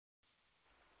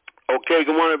Okay,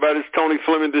 good morning, everybody. It's Tony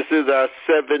Fleming. This is our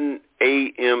 7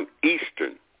 a.m.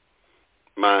 Eastern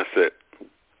Mindset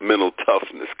Mental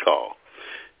Toughness call.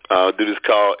 Do this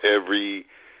call every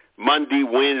Monday,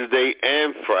 Wednesday,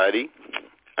 and Friday.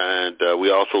 And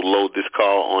we also load this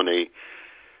call on the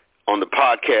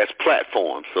podcast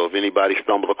platform. So if anybody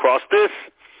stumbled across this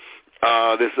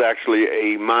is actually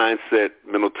a Mindset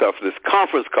Mental Toughness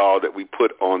conference call that we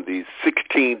put on these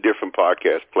 16 different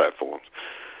podcast platforms.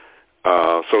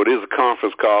 So it is a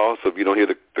conference call, so if you don't hear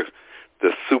the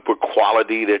super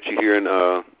quality that you hear in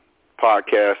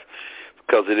podcast,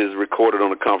 because it is recorded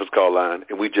on the conference call line,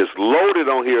 and we just load it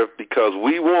on here because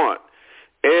we want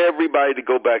everybody to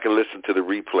go back and listen to the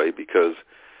replay, because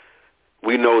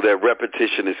we know that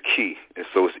repetition is key, and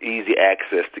so it's easy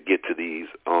access to get to these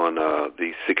on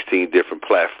these 16 different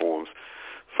platforms,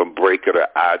 from Breaker to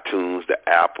iTunes to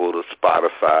Apple to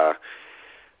Spotify,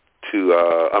 to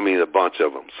a bunch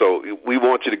of them. So we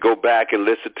want you to go back and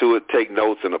listen to it, take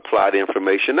notes, and apply the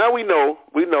information. Now we know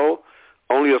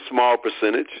only a small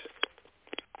percentage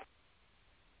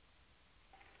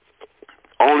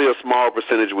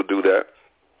will do that.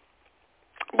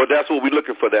 But that's what we're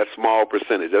looking for, that small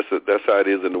percentage. That's how it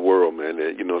is in the world, man.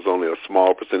 It's only a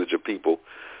small percentage of people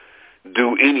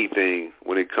do anything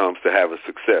when it comes to having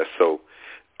success. So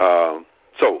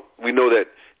we know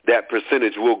that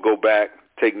percentage will go back,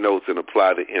 take notes, and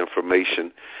apply the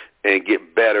information and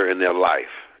get better in their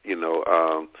life.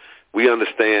 We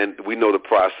understand, we know the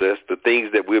process. The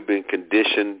things that we've been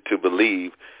conditioned to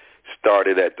believe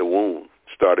started at the womb,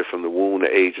 started from the womb to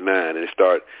age 9, and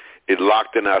it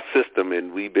locked in our system,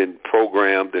 and we've been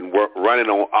programmed and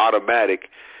running on automatic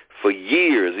for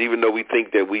years, even though we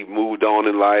think that we've moved on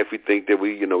in life. We think that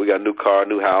we got a new car,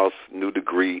 new house, new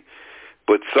degree,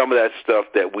 but some of that stuff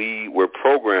that we were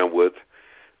programmed with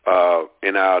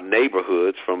in our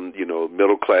neighborhoods, from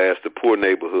middle class to poor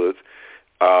neighborhoods,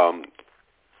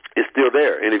 is still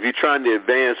there. And if you're trying to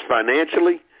advance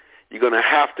financially, you're going to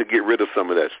have to get rid of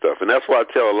some of that stuff. And that's why I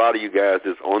tell a lot of you guys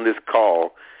that's on this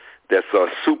call that's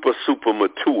super, super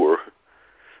mature,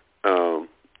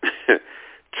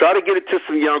 try to get it to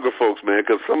some younger folks, man,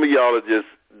 because some of y'all are just,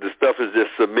 the stuff is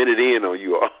just cemented in on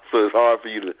you all. So it's hard for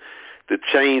you to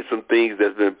change some things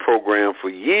that's been programmed for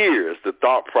years, the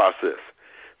thought process.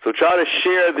 So try to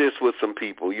share this with some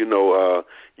people. You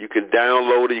can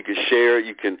download it, you can share it,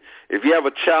 if you have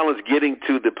a challenge getting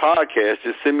to the podcast,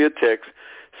 just send me a text,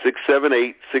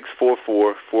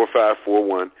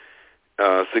 678-644-4541,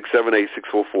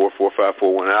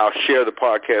 678-644-4541, and I'll share the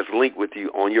podcast link with you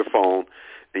on your phone,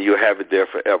 and you'll have it there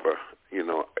forever.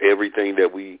 Everything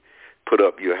that we put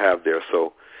up, you'll have there.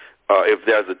 So if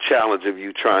there's a challenge of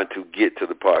you trying to get to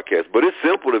the podcast, but it's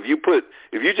simple. If you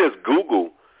just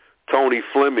Google Tony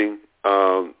Fleming,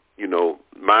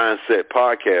 Mindset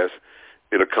Podcast,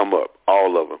 it'll come up,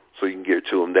 all of them, so you can get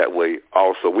to them that way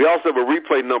also. We also have a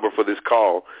replay number for this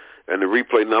call, and the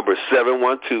replay number is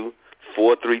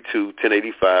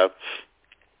 712-432-1085,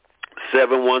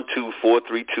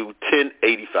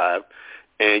 712-432-1085,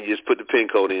 and you just put the PIN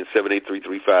code in,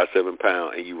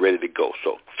 783-357-pound, and you're ready to go.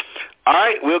 So, all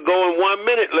right, we'll go in 1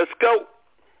 minute. Let's go.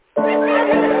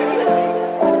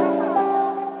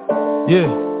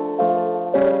 Yeah.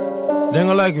 They ain't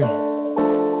gonna like you.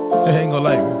 They ain't gonna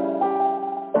like me.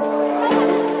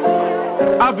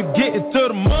 I been getting to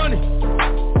the money.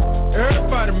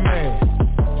 Everybody mad.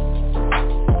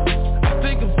 I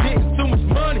think I'm getting too much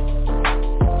money.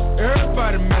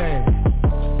 Everybody mad.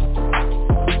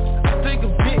 I think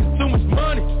I'm getting too much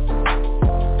money.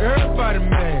 Everybody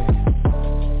mad.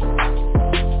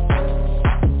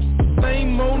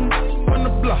 Same old name on the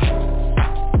block.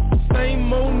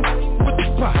 Same old name with the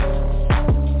pot.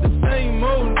 Same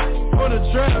old on the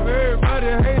trap, everybody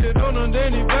hated on them,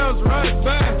 then he bounced right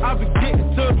back. I been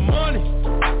getting to the money,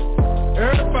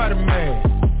 everybody mad.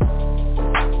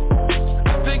 I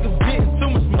think I'm getting too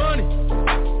much money,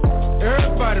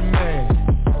 everybody mad.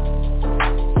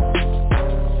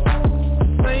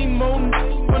 Same old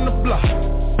on the block,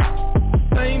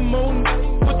 same old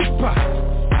with the pot.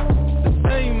 The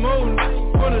same old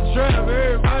on the trap,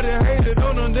 everybody hated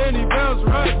on them, then he bounced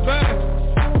right back.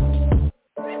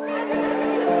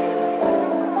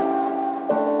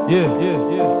 Yeah.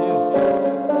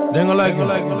 They ain't gonna like you.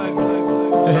 They ain't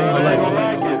gonna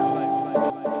like you.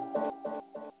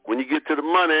 When you get to the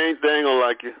money, they ain't gonna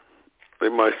like you. They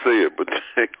might say it, but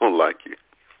they ain't gonna like you.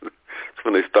 That's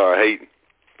when they start hating.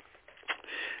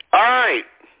 All right.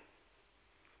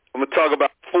 I'm gonna talk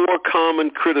about 4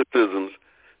 common criticisms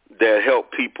that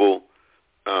help people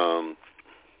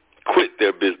quit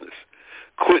their business,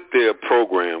 quit their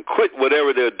program, quit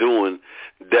whatever they're doing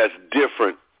that's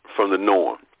different from the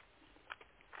norm.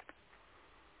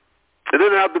 It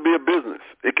doesn't have to be a business.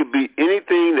 It could be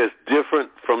anything that's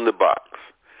different from the box.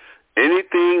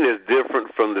 Anything that's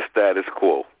different from the status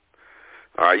quo.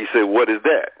 All right, you say, what is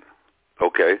that?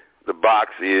 Okay, the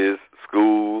box is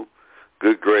school,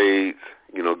 good grades,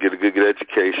 get a good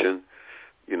education,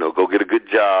 go get a good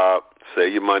job,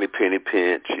 save your money, penny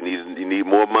pinch. You need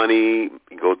more money,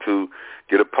 you go to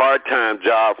get a part-time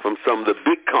job from some of the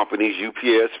big companies,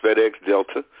 UPS, FedEx,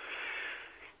 Delta.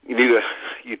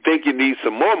 You think you need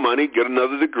some more money, get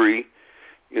another degree,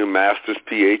 master's,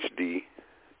 PhD.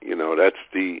 That's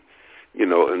the,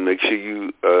 and make sure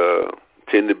you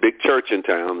attend the big church in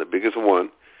town, the biggest one.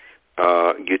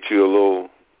 Get you a little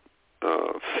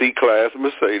C-class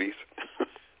Mercedes.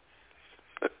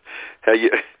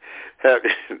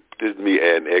 This is me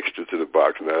adding extra to the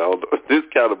box now. This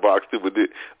kind of box too, but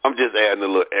I'm just adding a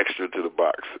little extra to the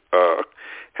box.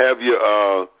 Have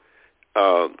your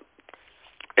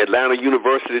Atlanta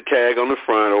University tag on the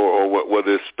front, or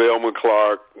whether it's Spelman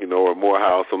Clark, or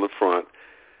Morehouse on the front,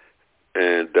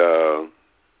 and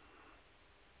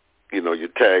your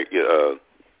tag,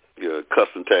 your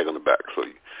custom tag on the back. So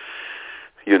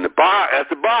you're in the box. That's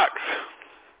the box.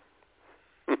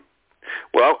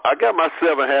 Well, I got my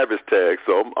 7 Habits tag,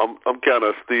 so I'm kind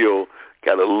of still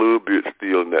got a little bit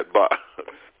still in that box.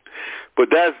 But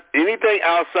that's anything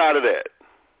outside of that.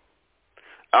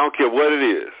 I don't care what it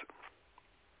is.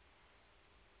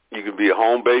 You could be a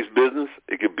home-based business.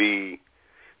 It could be,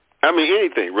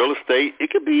 anything. Real estate. It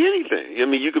could be anything.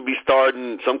 You could be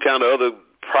starting some kind of other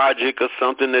project or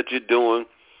something that you're doing.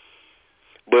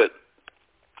 But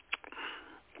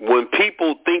when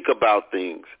people think about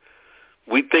things,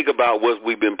 we think about what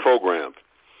we've been programmed.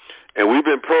 And we've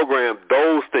been programmed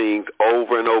those things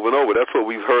over and over and over. That's what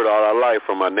we've heard all our life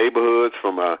from our neighborhoods,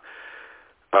 from our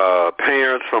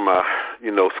parents, from our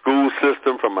school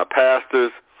system, from our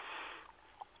pastors.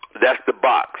 That's the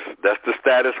box. That's the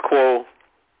status quo.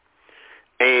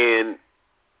 And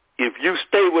if you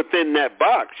stay within that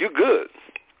box, you're good.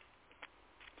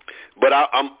 But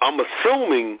I'm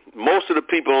assuming most of the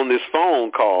people on this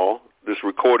phone call,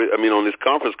 on this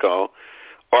conference call,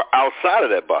 are outside of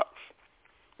that box.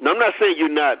 Now, I'm not saying you're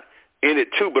not in it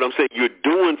too, but I'm saying you're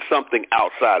doing something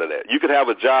outside of that. You could have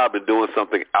a job and doing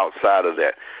something outside of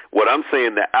that. What I'm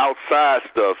saying, the outside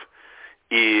stuff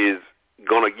is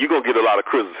you're gonna get a lot of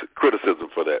criticism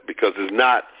for that because it's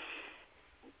not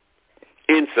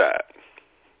inside.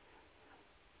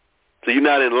 So you're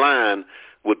not in line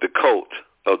with the cult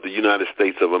of the United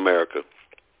States of America.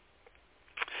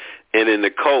 And in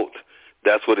the cult,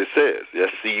 that's what it says.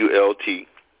 That's CULT.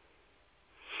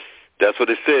 That's what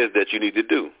it says that you need to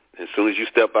do. As soon as you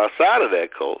step outside of that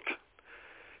cult,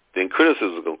 then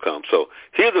criticism is going to come. So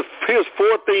here's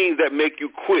 4 things that make you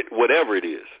quit whatever it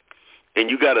is. And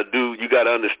you got to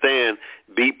understand,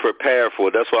 be prepared for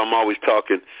it. That's why I'm always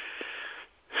talking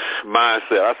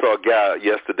mindset. I saw a guy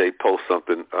yesterday post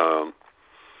something, and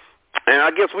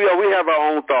I guess we have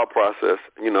our own thought process,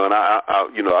 and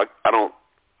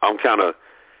I'm kind of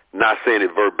not saying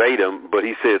it verbatim, but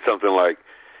he said something like,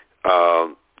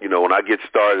 when I get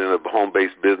started in a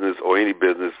home-based business or any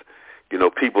business,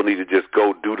 people need to just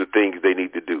go do the things they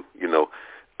need to do.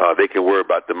 They can worry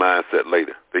about the mindset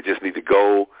later. They just need to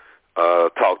go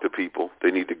talk to people.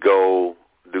 They need to go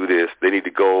do this. They need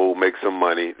to go make some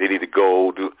money. They need to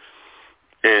go do,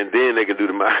 and then they can do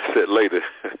the mindset later.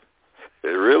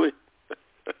 Really?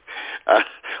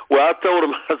 I told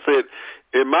him, I said,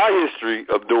 in my history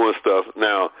of doing stuff,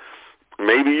 now,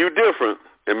 maybe you're different,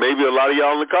 and maybe a lot of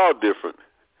y'all in the call different.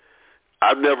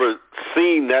 I've never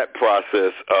seen that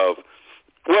process of,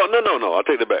 no, I'll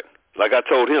take that back. Like I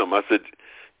told him, I said,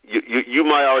 you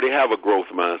might already have a growth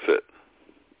mindset.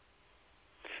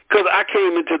 Because I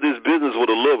came into this business with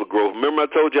a love of growth. Remember I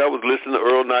told you I was listening to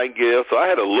Earl Nightingale, so I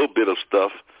had a little bit of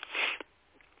stuff.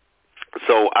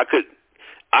 So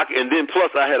and then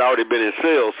plus I had already been in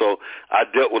sales, so I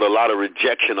dealt with a lot of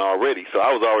rejection already. So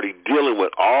I was already dealing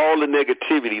with all the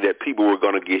negativity that people were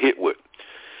going to get hit with.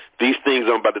 These things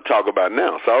I'm about to talk about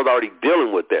now. So I was already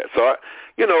dealing with that. So,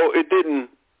 it didn't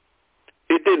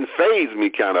faze me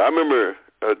kind of. I remember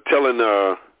telling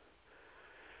the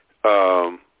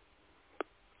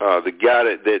guy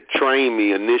that trained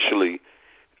me initially,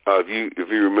 if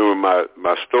you remember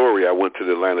my story, I went to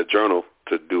the Atlanta Journal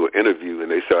to do an interview,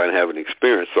 and they said I didn't have any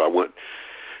experience, so I went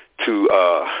to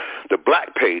the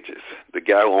Black Pages, the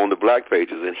guy who owned the Black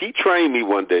Pages, and he trained me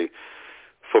one day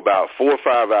for about 4 or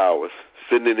 5 hours,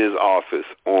 sitting in his office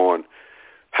on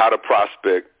how to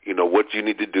prospect, what you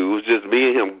need to do. It was just me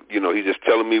and him, he's just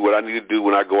telling me what I need to do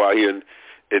when I go out here and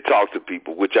talk to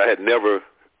people, which I had never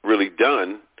really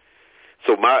done.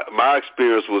 So my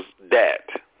experience was that.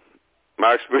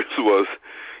 my experience was,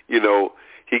 you know,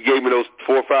 he gave me those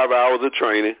 4 or 5 hours of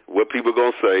training, what people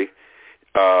going to say,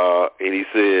 and he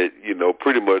said, you know,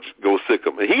 pretty much go sick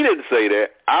them. And he didn't say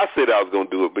that. I said I was going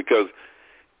to do it because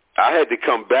I had to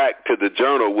come back to the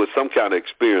journal with some kind of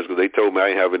experience because they told me I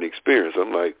didn't have any experience.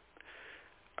 I'm like,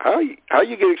 how you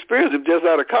get experience if just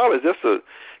out of college? That's a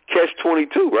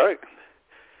catch-22, right?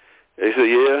 They said,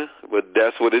 yeah, but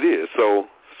that's what it is. So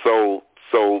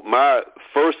my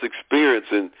first experience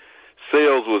in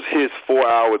sales was his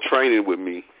 4-hour training with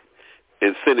me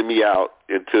and sending me out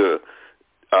into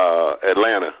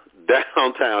Atlanta,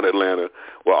 downtown Atlanta,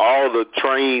 where all the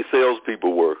trained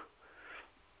salespeople were.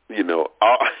 You know,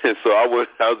 and so I was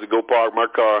to go park my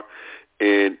car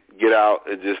and get out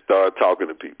and just start talking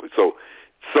to people. So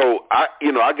I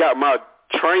got my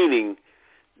training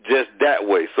just that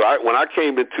way. So when I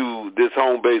came into this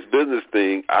home-based business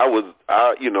thing, I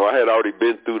had already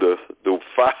been through the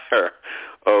fire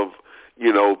of,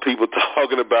 you know, people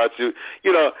talking about you.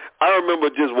 You know, I remember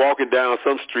just walking down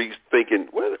some streets thinking,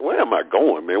 where am I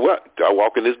going, man? What, do I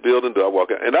walk in this building? Do I walk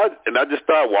in? And I just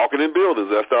started walking in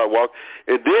buildings. I started walking.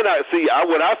 And then I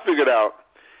figured out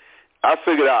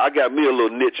I got me a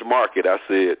little niche market. I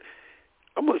said,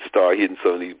 I'm going to start hitting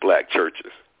some of these black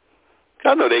churches.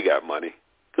 I know they got money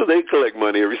because they collect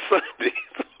money every Sunday.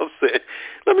 So I said,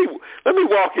 let me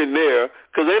walk in there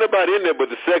because ain't nobody in there but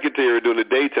the secretary during the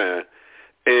daytime.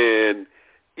 And,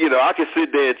 you know, I can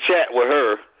sit there and chat with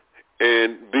her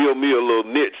and build me a little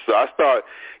niche. So I started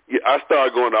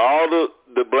going to all the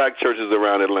black churches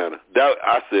around Atlanta.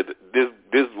 I said,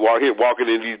 this walking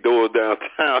in these doors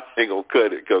downtown ain't going to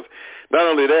cut it because not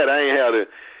only that, I ain't had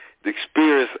the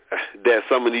experience that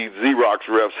some of these Xerox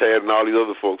reps had and all these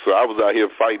other folks. So I was out here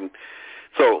fighting.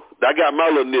 So I got my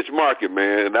little niche market,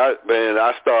 man, and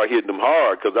I started hitting them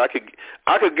hard because I could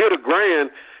get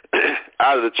 $1,000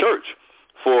 out of the church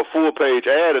for a full-page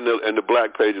ad in the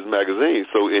Black Pages magazine.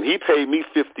 So, and he paid me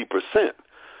 50%.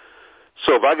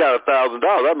 So if I got $1,000,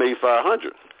 I made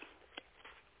 $500.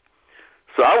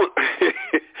 So I was,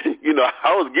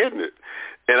 I was getting it,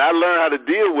 and I learned how to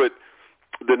deal with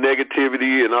the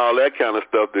negativity and all that kind of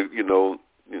stuff. That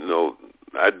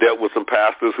I dealt with some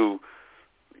pastors who,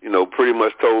 pretty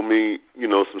much told me,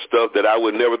 some stuff that I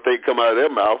would never think come out of their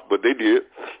mouth, but they did.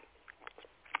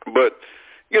 But,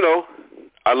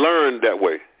 I learned that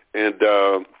way and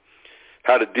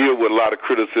how to deal with a lot of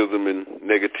criticism and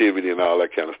negativity and all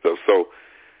that kind of stuff.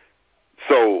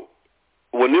 So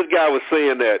when this guy was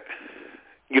saying that,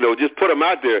 just put them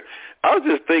out there, I was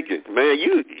just thinking, man,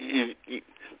 you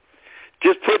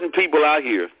just putting people out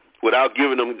here without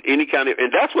giving them any kind of,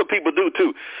 and that's what people do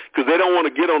too, because they don't want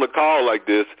to get on a call like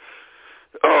this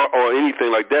or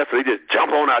anything like that, so they just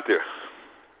jump on out there.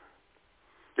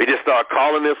 They just start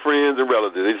calling their friends and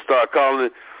relatives. They just start calling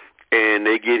it, and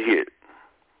they get hit.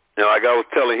 And like I was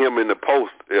telling him in the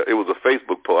post, it was a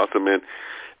Facebook post, I said, man,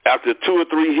 after 2 or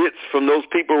 3 hits from those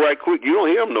people right quick, you don't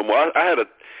hear them no more. I had a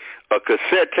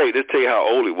cassette tape. Let's tell you how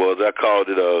old it was. I called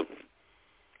it, I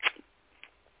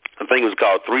think it was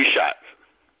called 3 Shots.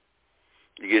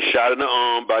 You get shot in the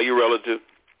arm by your relative,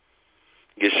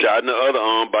 you get shot in the other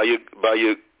arm by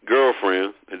your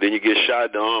girlfriend, and then you get shot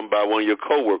in the arm by one of your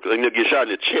coworkers, and you get shot in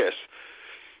the chest.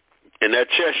 And that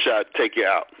chest shot take you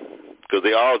out because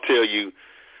they all tell you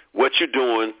what you're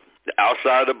doing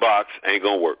outside the box ain't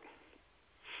going to work.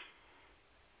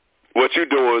 What you're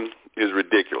doing is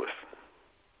ridiculous.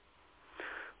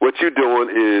 What you're doing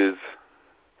is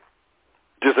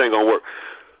just ain't going to work.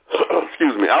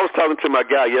 Excuse me. I was talking to my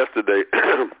guy yesterday,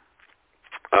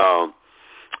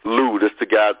 Lou. That's the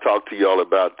guy I talked to y'all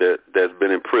about that's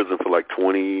been in prison for like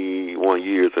 21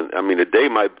 years. And I mean, the day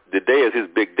is his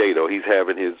big day though. He's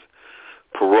having his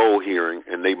parole hearing,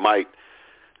 and they might.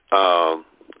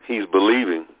 He's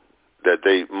believing that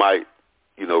they might,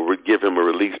 give him a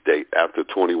release date after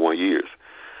 21 years.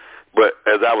 But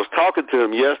as I was talking to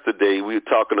him yesterday, we were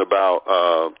talking about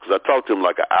because I talked to him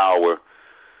like an hour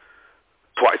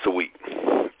twice a week,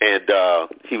 and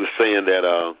he was saying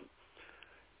that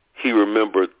he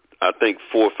remembered, I think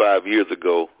 4 or 5 years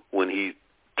ago, when he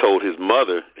told his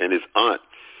mother and his aunt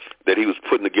that he was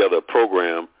putting together a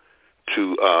program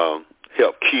to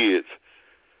help kids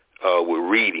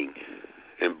with reading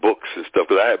and books and stuff.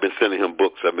 Because I had been sending him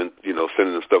books. I've been,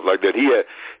 sending him stuff like that.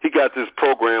 He got this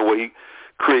program where he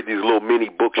created these little mini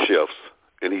bookshelves,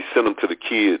 and he sent them to the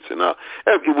kids. And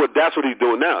that's what he's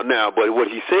doing now. But what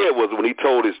he said was when he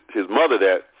told his mother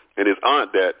that and his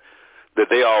aunt that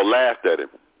they all laughed at him.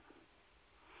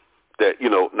 That,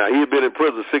 now he had been in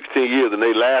prison 16 years, and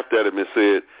they laughed at him and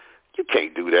said, "You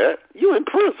can't do that. You're in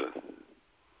prison.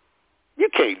 You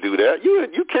can't do that.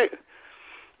 You can't."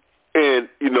 And,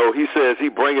 he says he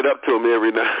bring it up to him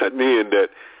every now and then that,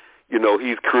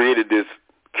 he's created this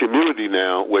community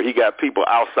now where he got people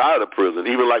outside of prison,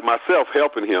 even like myself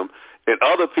helping him and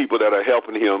other people that are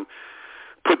helping him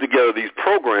put together these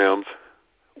programs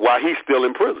while he's still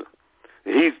in prison.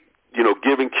 And he's,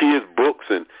 giving kids books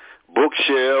and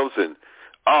bookshelves and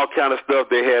all kind of stuff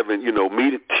they have, and,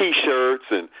 T-shirts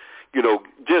and,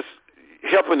 just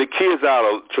helping the kids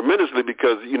out tremendously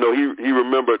because, he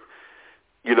remembered,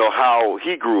 how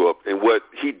he grew up and what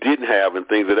he didn't have and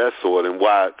things of that sort and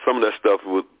why some of that stuff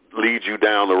would lead you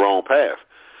down the wrong path.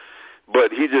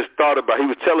 But he just thought about, he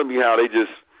was telling me how they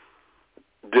just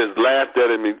laughed at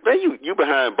him and, man, you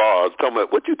behind bars, talking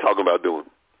about, what you talking about doing?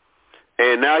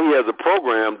 And now he has a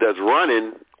program that's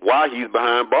running while he's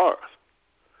behind bars,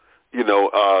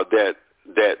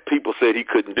 that people said he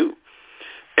couldn't do.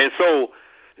 And so,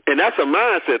 and that's a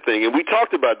mindset thing. And we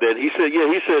talked about that. He said,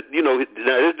 now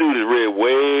this dude has read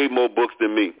way more books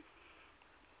than me.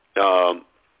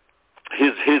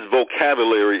 His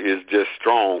vocabulary is just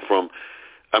strong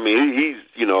he's,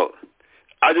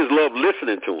 I just love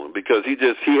listening to him because he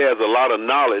has a lot of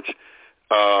knowledge.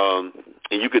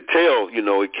 And you could tell,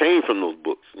 it came from those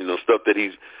books, stuff that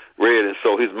he's read. And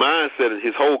so his mindset and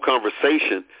his whole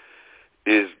conversation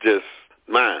is just,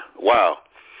 wow.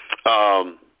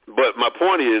 But my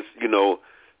point is,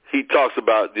 he talks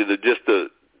about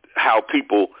how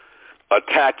people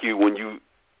attack you when you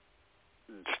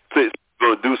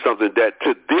going to do something that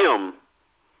to them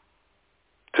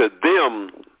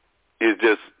is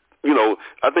just,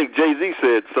 I think Jay-Z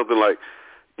said something like,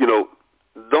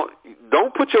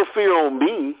 don't put your fear on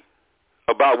me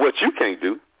about what you can't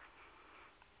do.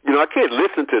 I can't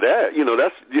listen to that.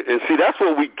 That's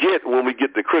what we get when we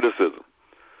get the criticism.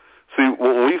 See,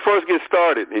 when we first get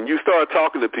started and you start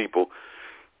talking to people,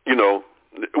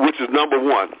 which is number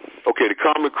one. Okay, the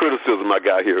common criticism I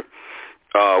got here,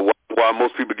 why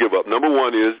most people give up. Number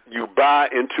one is you buy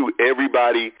into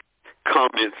everybody's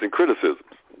comments and criticisms.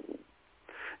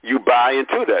 You buy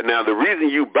into that. Now, the reason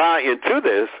you buy into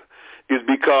this is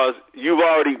because you've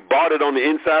already bought it on the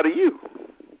inside of you.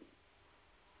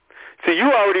 See,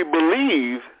 you already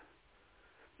believe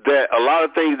that a lot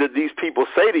of things that these people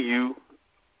say to you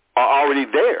are already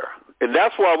there. And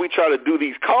that's why we try to do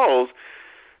these calls,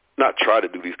 not try to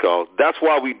do these calls. That's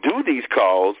why we do these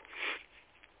calls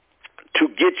to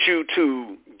get you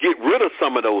to get rid of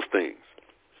some of those things.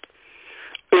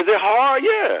 Is it hard?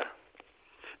 Yeah.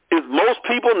 Is most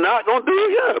people not gonna do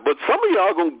it? Yeah, but some of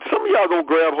y'all gonna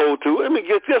grab hold to it. I mean,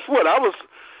 guess what?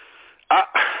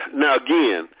 Now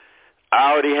again,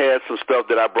 I already had some stuff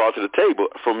that I brought to the table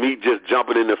from me just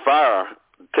jumping in the fire,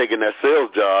 taking that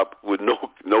sales job with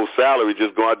no salary,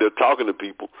 just going out there talking to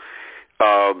people.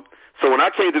 So when I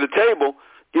came to the table,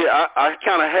 yeah, I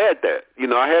kind of had that.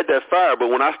 I had that fire. But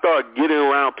when I started getting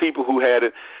around people who had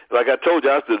it, like I told you,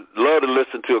 I used to love to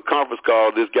listen to a conference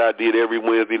call this guy did every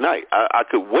Wednesday night. I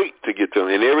could wait to get to him.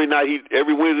 And every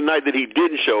Wednesday night that he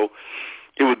didn't show,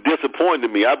 it was disappointing to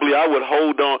me. I believe I would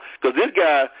hold on because this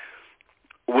guy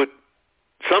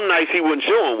some nights he wouldn't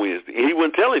show on Wednesday. He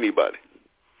wouldn't tell anybody.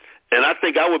 And I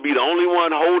think I would be the only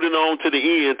one holding on to the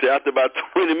end till after about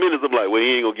 20 minutes. I'm like, well,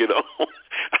 he ain't going to get on.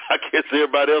 I guess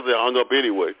everybody else had hung up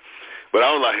anyway. But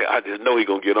I was like, I just know he's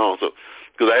going to get on. So,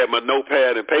 because I had my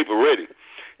notepad and paper ready.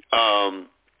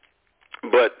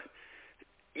 But,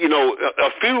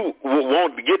 a few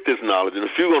want to get this knowledge, and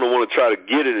a few going to want to try to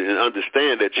get it and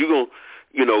understand that you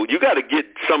got to get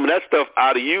some of that stuff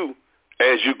out of you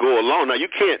as you go along. Now, you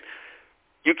can't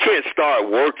start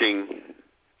working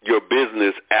your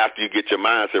business after you get your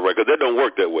mindset right, because that don't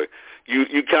work that way.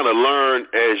 You kind of learn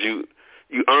as you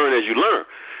earn as you learn.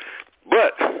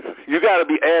 But you got to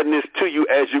be adding this to you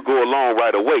as you go along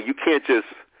right away. You can't just,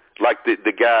 like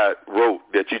the guy wrote,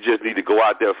 that you just need to go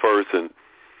out there first and,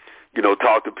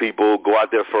 talk to people, go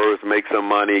out there first, make some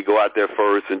money, go out there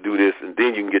first and do this, and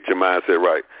then you can get your mindset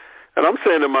right. And I'm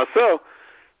saying to myself,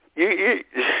 the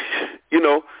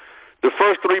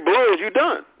first 3 blows, you're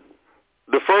done.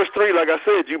 The first 3, like I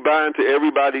said, you buy into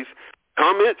everybody's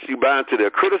comments, you buy into their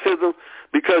criticism,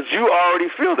 because you already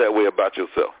feel that way about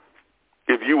yourself.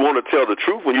 If you want to tell the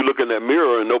truth, when you look in that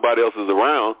mirror and nobody else is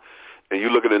around, and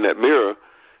you're looking in that mirror,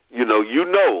 you know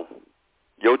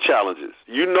your challenges,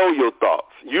 you know your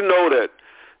thoughts, you know that,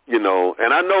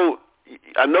 and I know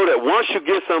that once you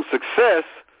get some success,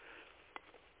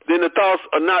 then the thoughts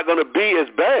are not going to be as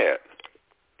bad.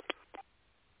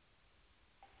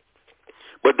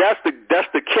 But that's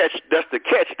the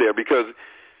catch there, because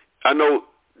I know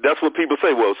that's what people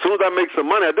say. Well, as soon as I make some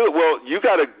money, I do it. Well, you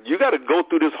gotta go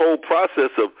through this whole process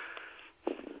of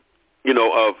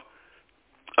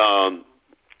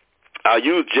I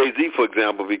use Jay-Z, for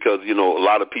example, because, a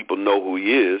lot of people know who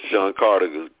he is. Sean Carter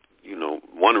is,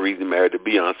 one reason he married to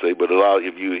Beyonce, but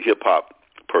if you're a hip-hop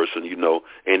person,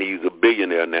 and he's a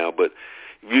billionaire now. But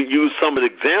you use some of the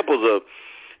examples of,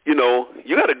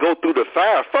 you got to go through the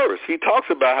fire first. He talks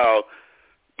about how,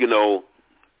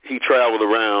 he traveled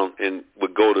around and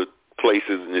would go to places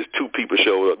and there's 2 people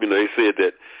showed up. They said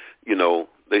that,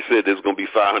 there's going to be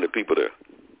 500 people there.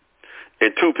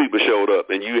 And 2 people showed up,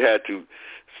 and you had to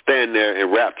stand there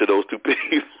and rap to those 2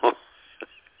 people,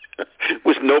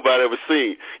 which nobody ever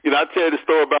seen. I tell you the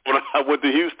story about when I went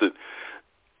to Houston,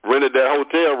 rented that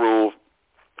hotel room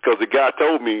because the guy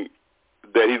told me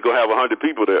that he's going to have 100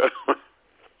 people there.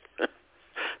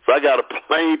 So I got a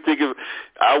plane ticket.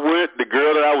 I went, the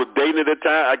girl that I was dating at the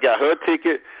time, I got her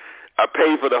ticket. I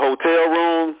paid for the hotel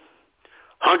room,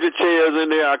 100 chairs in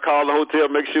there. I called the hotel,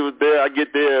 make sure it was there. I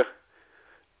get there.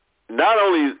 Not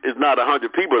only is not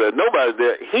 100 people there, nobody's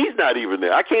there. He's not even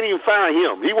there. I can't even find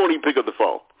him. He won't even pick up the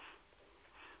phone.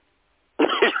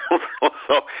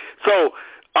 so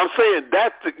I'm saying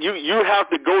that you have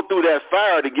to go through that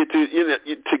fire to get to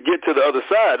the other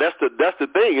side. That's the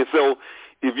thing. And so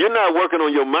if you're not working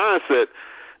on your mindset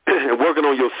and working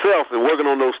on yourself and working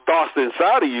on those thoughts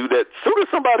inside of you, that as soon as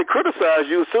somebody criticizes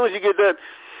you, as soon as you get that,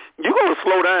 you're going to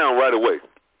slow down right away.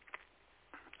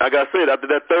 Like I said, after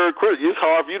that third critic, it's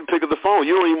hard for you to pick up the phone.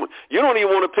 You don't even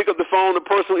want to pick up the phone to the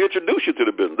person who introduced you to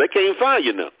the business. They can't even find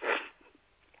you now.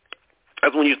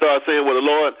 That's when you start saying, well, the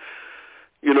Lord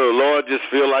just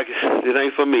feel like it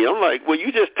ain't for me. I'm like, well,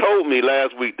 you just told me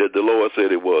last week that the Lord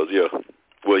said it was. Yeah.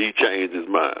 Well, he changed his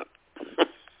mind.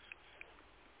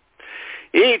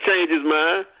 He ain't changed his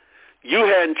mind. You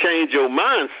hadn't changed your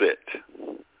mindset.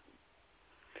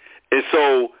 And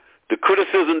so the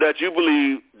criticism that you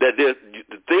believe, that the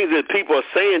things that people are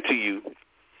saying to you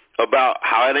about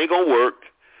how it ain't going to work,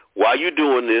 why you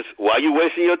doing this, why you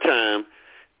wasting your time,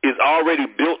 is already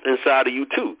built inside of you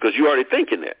too, because you're already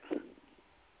thinking that.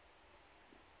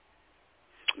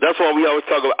 That's why I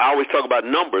always talk about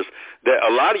numbers, that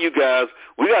a lot of you guys,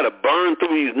 we got to burn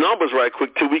through these numbers right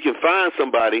quick till we can find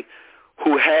somebody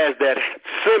who has that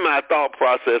semi-thought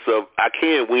process of, I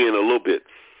can win a little bit.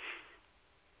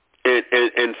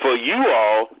 And for you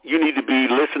all, you need to be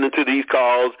listening to these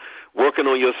calls, working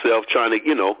on yourself, trying to,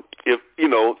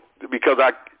 because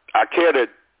I care that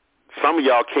some of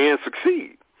y'all can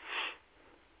succeed.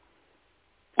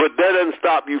 But that doesn't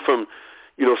stop you from,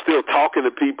 still talking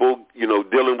to people,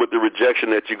 dealing with the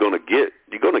rejection that you're going to get.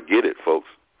 You're going to get it, folks.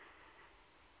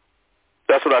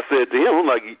 That's what I said to him. I'm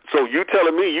like, so you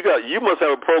telling me you must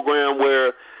have a program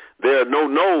where there are no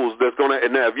no's that's going to,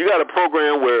 and now if you got a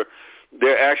program where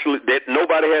that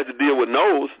nobody has to deal with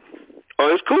no's,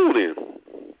 it's cool then.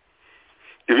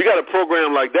 If you got a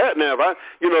program like that, now if I,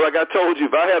 like I told you,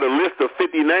 if I had a list of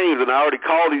 50 names and I already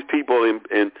called these people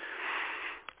and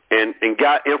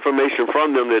got information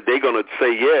from them that they're going to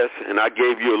say yes, and I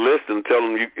gave you a list and tell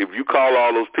them if you call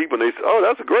all those people, and they say, oh,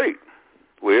 that's great.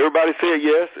 Well, everybody said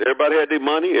yes. Everybody had their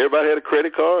money. Everybody had a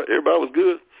credit card. Everybody was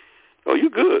good. Oh, you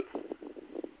good.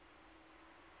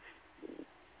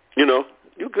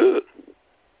 You good.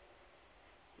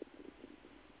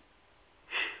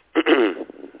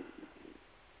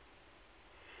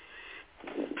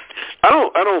 I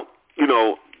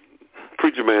don't,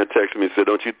 preacher man texted me and said,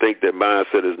 don't you think that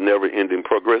mindset is never-ending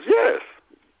progress? Yes.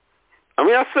 I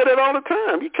mean, I say that all the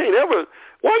time. You can't ever,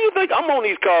 why do you think I'm on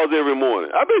these calls every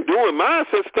morning? I've been doing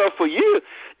mindset stuff for years.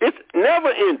 It's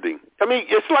never-ending. I mean,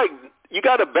 it's like you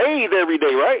got to bathe every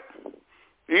day, right?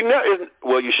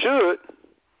 Well, you should.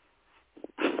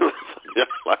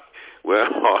 Like, well,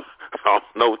 I don't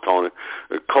know, Tony.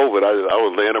 COVID, I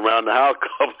was laying around the house a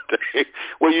couple of days.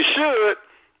 Well, you should.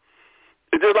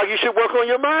 It's just like you should work on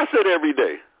your mindset every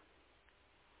day.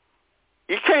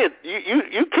 You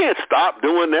can't stop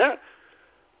doing that.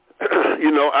 I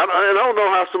don't know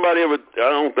how somebody ever. I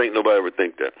don't think nobody ever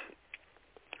think that.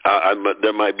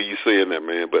 That might be you saying that,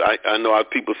 man. But I know how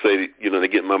people say that, they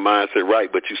get my mindset right,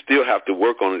 but you still have to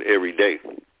work on it every day.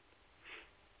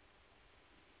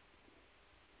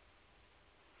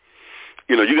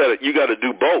 You got to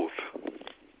do both.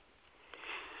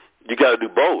 You got to do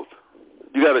both.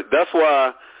 That's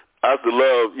why I used to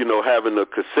love, having the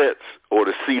cassettes or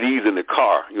the CDs in the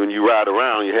car. When you ride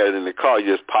around, you have it in the car,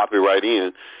 you just pop it right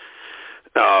in.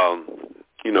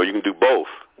 You can do both.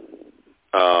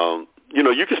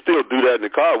 You can still do that in the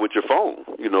car with your phone,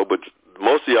 but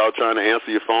most of y'all trying to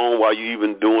answer your phone while you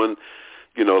even doing,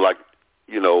 you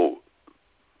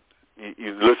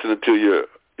listening to your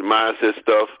mindset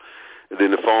stuff, and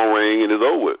then the phone ring and it's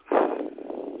over with.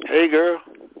 Hey, girl.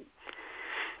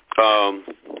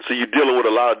 So you're dealing with a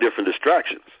lot of different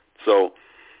distractions. So,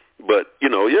 but,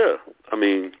 yeah, I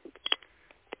mean,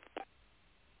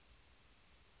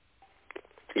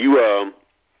 you're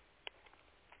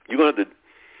going to have to,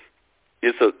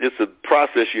 it's a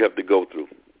process you have to go through.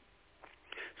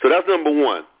 So that's number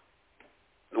one,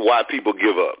 why people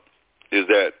give up, is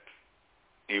that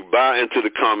you buy into the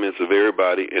comments of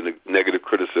everybody and the negative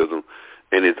criticism,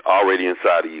 and it's already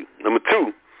inside of you. Number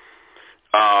two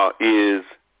is,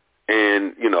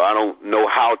 and, I don't know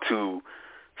how to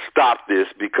stop this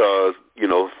because,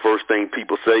 first thing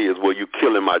people say is, well, you're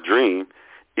killing my dream,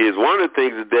 is one of the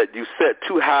things is that you set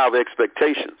too high of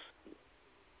expectations.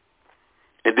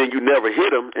 And then you never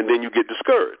hit them, and then you get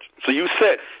discouraged. So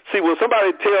when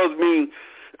somebody tells me,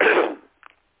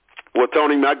 well,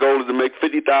 Tony, my goal is to make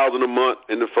 $50,000 a month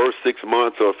in the first 6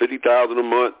 months, or $50,000 a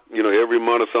month, every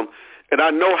month or something, and I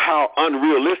know how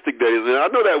unrealistic that is, and I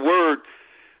know that word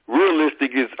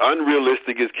unrealistic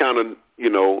is kind of,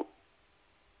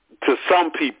 to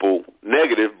some people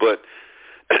negative, but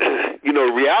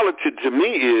reality to me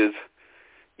is,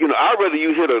 I'd rather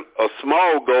you hit a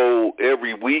small goal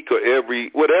every week or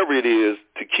whatever it is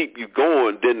to keep you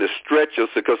going than to stretch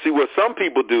yourself. Because, see, what some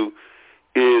people do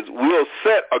is we'll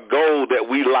set a goal that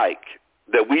we like,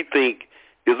 that we think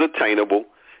is attainable,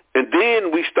 and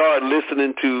then we start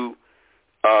listening to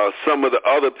some of the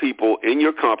other people in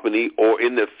your company or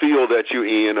in the field that you're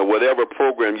in or whatever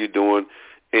program you're doing,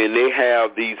 and they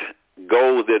have these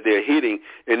goals that they're hitting,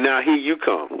 and now here you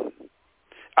come.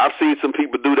 I've seen some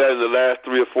people do that in the last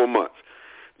 3 or 4 months.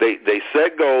 They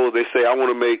set goals. They say, I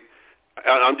want to make.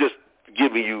 I'm just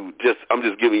giving you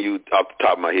off the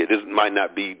top of my head. This might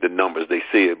not be the numbers they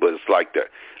said, but it's like that.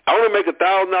 I want to make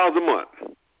 $1,000 a month.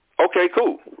 Okay,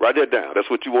 cool. Write that down. That's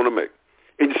what you want to make.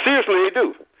 And seriously, they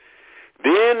do.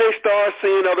 Then they start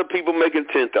seeing other people making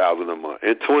 $10,000 a month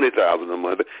and $20,000 a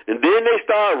month, and then they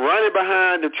start running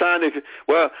behind and trying to.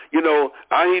 Well,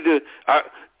 I need to.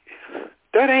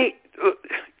 That ain't.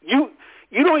 You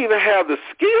don't even have the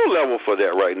skill level for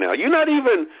that right now. You're not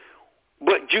even,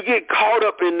 but you get caught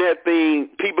up in that thing.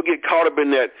 People get caught up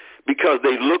in that because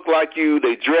they look like you,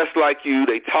 they dress like you,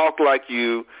 they talk like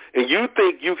you, and you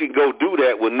think you can go do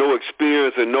that with no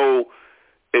experience and no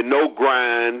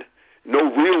grind,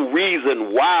 no real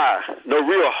reason why, no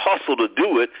real hustle to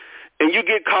do it, and you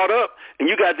get caught up and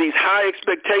you got these high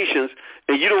expectations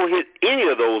and you don't hit any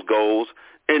of those goals.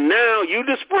 And now you're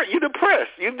depressed,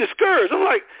 you're discouraged. I'm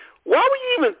like, why were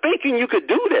you even thinking you could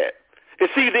do that? And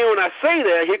see, then when I say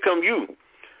that, here come you.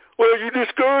 Well, you're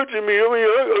discouraging me. I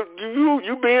mean,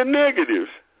 you being negative.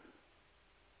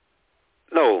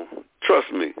 No,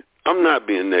 trust me. I'm not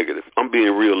being negative. I'm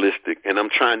being realistic, and I'm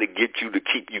trying to get you to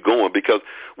keep you going, because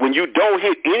when you don't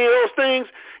hit any of those things,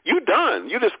 you're done.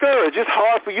 You're discouraged. It's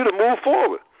hard for you to move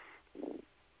forward.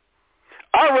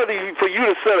 I'd rather for you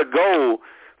to set a goal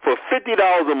for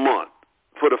 $50 a month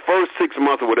for the first 6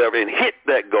 months or whatever, and hit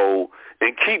that goal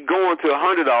and keep going to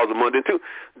 $100 a month,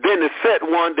 then to set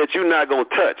one that you're not going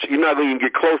to touch, you're not going to even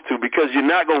get close to, because you're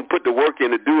not going to put the work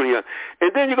in to do anything,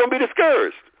 and then you're going to be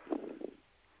discouraged.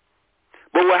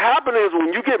 But what happens is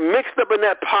when you get mixed up in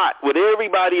that pot with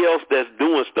everybody else that's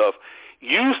doing stuff,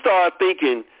 you start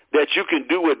thinking that you can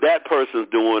do what that person's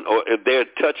doing, or if they're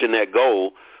touching that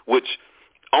goal, which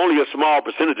only a small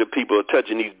percentage of people are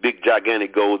touching these big,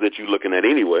 gigantic goals that you're looking at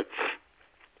anyway.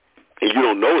 And you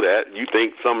don't know that. You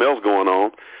think something else going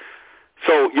on.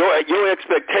 So your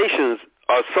expectations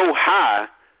are so high,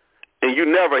 and you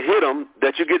never hit them,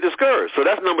 that you get discouraged. So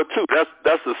that's number two.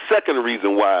 That's the second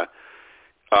reason why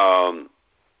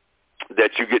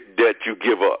that you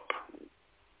give up.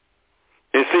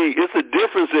 And see, it's a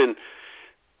difference in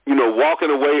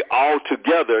walking away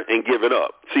altogether and giving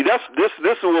up. See, this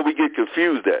is where we get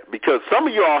confused at, because some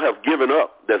of y'all have given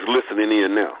up that's listening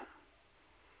in now.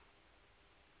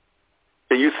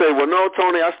 And you say, well, no,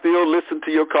 Tony, I still listen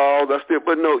to your calls.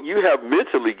 But no, you have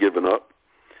mentally given up.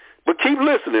 But keep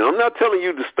listening. I'm not telling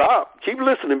you to stop. Keep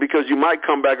listening, because you might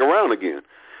come back around again.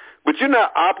 But you're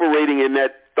not operating in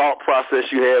that thought process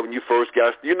you had when you first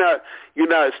got. You're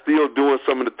not still doing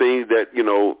some of the things that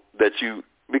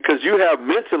because you have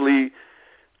mentally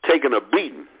taken a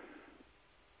beating.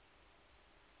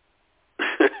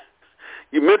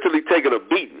 You mentally taken a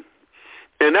beating.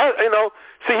 And that,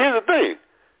 see, here's the thing.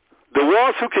 The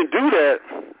ones who can do that,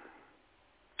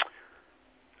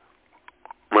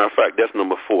 matter of fact, that's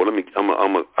number 4.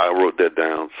 I wrote that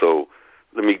down. So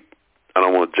I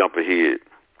don't want to jump ahead.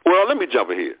 Well, let me jump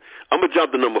ahead. I'm going to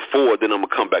jump to number 4, then I'm going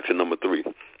to come back to number 3.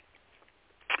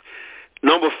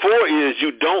 Number 4 is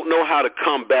you don't know how to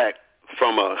come back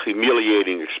from a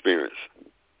humiliating experience.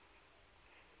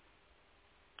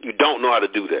 You don't know how to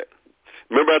do that.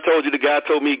 Remember I told you the guy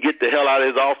told me to get the hell out of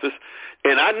his office?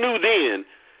 And I knew then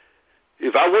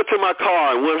if I went to my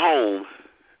car and went home,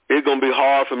 it's going to be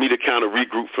hard for me to kind of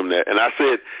regroup from that. And I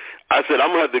said, I'm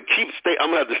going to have to stay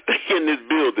in this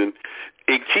building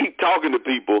and keep talking to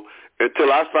people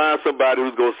until I find somebody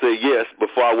who's going to say yes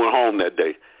before I went home that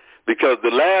day. Because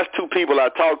the last two people I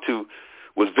talked to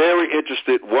was very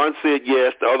interested. One said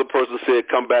yes. The other person said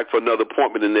come back for another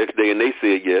appointment the next day, and they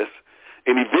said yes.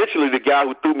 And eventually the guy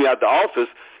who threw me out the office,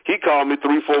 he called me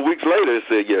 3-4 weeks later and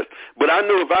said yes. But I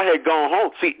knew if I had gone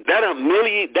home, see, that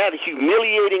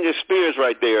humiliating experience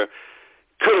right there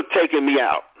could have taken me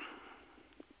out.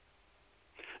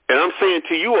 And I'm saying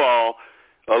to you all,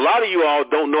 a lot of you all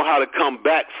don't know how to come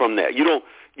back from that. You don't,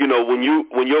 when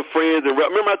your friends, and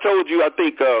remember I told you, I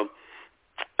think the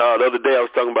other day I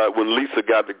was talking about when Lisa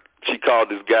she called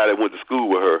this guy that went to school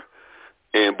with her,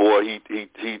 and boy,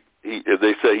 he as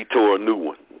they say, he tore a new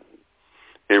one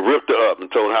and ripped her up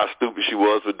and told her how stupid she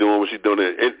was for doing what she's doing.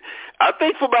 And I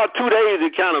think for about 2 days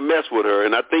it kind of messed with her,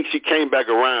 and I think she came back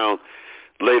around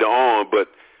later on. But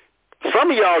some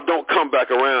of y'all don't come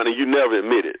back around, and you never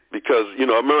admit it because I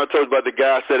remember I told you about the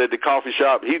guy I said at the coffee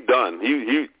shop. He's done.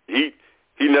 He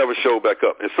never showed back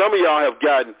up. And some of y'all have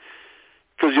gotten.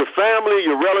 Because your family,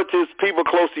 your relatives, people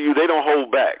close to you, they don't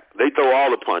hold back. They throw all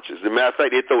the punches. As a matter of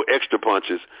fact, they throw extra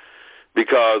punches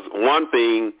because one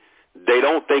thing, they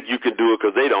don't think you can do it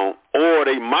because they don't, or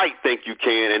they might think you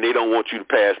can and they don't want you to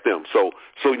pass them. So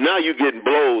now you're getting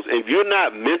blows. And if you're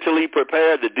not mentally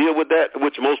prepared to deal with that,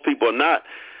 which most people are not,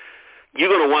 you're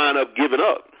going to wind up giving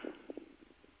up.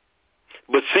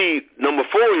 But see, number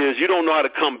 4 is you don't know how to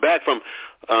come back from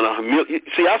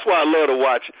see, that's why I love to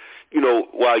watch,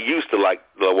 I used to like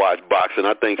to watch boxing.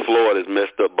 I think Floyd has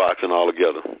messed up boxing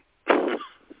altogether.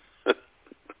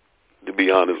 To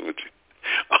be honest with you.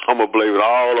 I'm going to blame it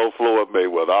all on Floyd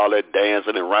Mayweather, all that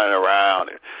dancing and running around.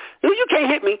 And, you can't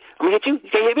hit me. I'm going to hit you. You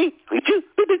can't hit me. I'm going to hit you.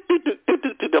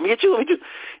 I'm going to hit you. I'm going to hit you.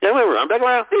 Yeah, remember, I'm back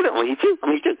around. I'm going to hit you. I'm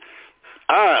going to hit you.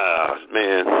 Ah,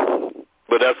 man.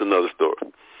 But that's another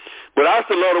story. But I used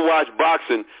to love to watch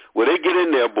boxing where they get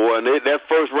in there, boy, and that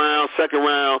first round, second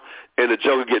round, and the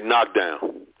joker get knocked down.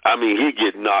 I mean, he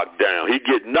get knocked down. He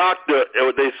get knocked,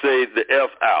 what they say, the F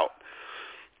out.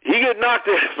 He get knocked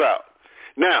the F out.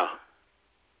 Now,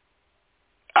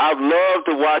 I've loved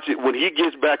to watch it when he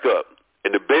gets back up,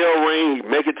 and the bell rings, he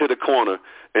make it to the corner,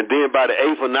 and then by the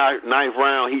 8th or 9th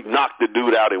round, he knocked the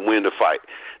dude out and win the fight.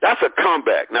 That's a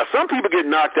comeback. Now, some people get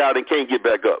knocked out and can't get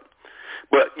back up.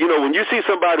 But, when you see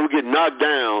somebody who get knocked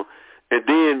down and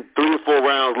then 3 or 4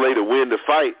 rounds later win the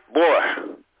fight, boy,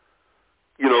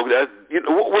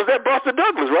 was that Buster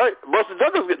Douglas, right? Buster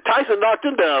Douglas, Tyson knocked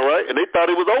him down, right? And they thought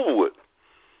it was over with.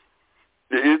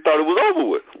 They thought it was over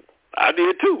with. I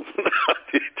did too.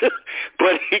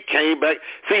 But he came back.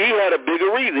 See, he had a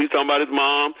bigger reason. He's talking about his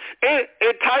mom. And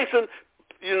Tyson,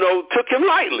 took him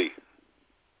lightly.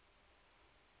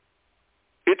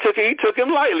 He took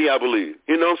him lightly, I believe.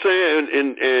 You know what I'm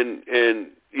saying?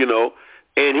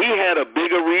 And he had a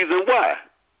bigger reason why.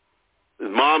 His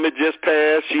mom had just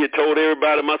passed. She had told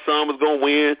everybody my son was going to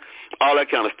win, all that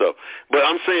kind of stuff. But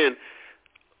I'm saying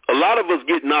a lot of us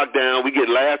get knocked down. We get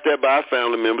laughed at by our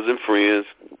family members and friends,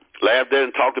 laughed at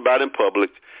and talked about in public,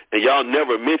 and y'all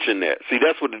never mention that. See,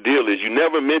 that's what the deal is. You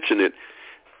never mention it.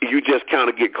 You just kind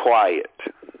of get quiet.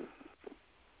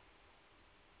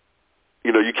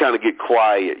 You kind of get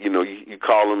quiet. You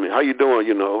call them, how you doing?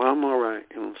 I'm all right.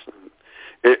 And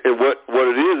what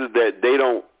it is that they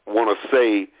don't want to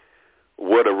say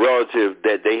what a relative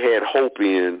that they had hope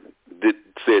in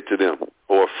said to them,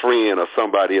 or a friend or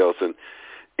somebody else. And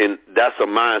that's a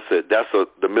mindset. That's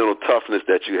the mental toughness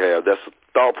that you have. That's a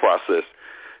thought process.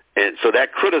 And so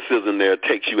that criticism there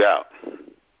takes you out.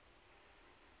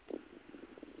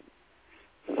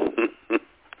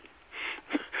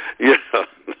 Yeah,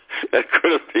 that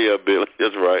criticism, Billy,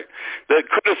 that's right. That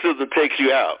criticism takes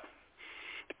you out.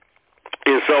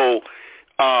 And so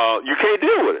you can't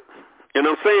deal with it. And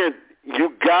I'm saying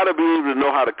you got to be able to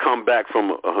know how to come back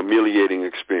from a humiliating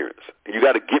experience. You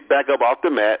got to get back up off the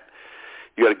mat.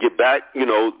 You got to get back,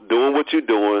 doing what you're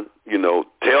doing,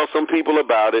 tell some people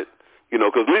about it,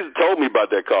 because Lisa told me about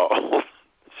that call.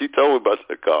 She told me about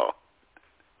that call.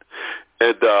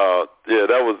 And,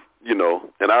 that was,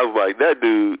 and I was like, that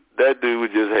dude was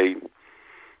just hating.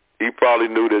 He probably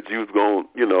knew that you was going,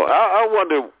 I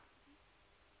wonder,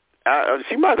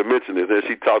 she might have mentioned this, and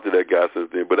she talked to that guy since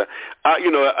then, but,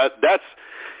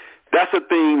 that's a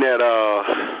thing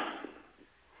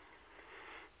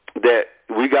that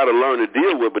we got to learn to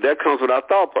deal with, but that comes with our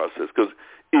thought process. Because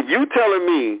if you telling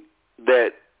me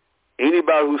that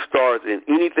Anybody who starts in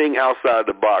anything outside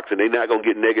the box and they're not going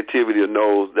to get negativity or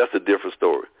no's, that's a different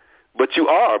story. But you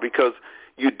are, because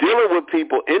you're dealing with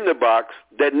people in the box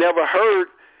that never heard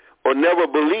or never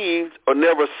believed or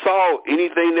never saw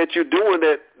anything that you're doing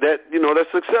that's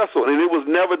successful. And it was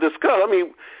never discussed. I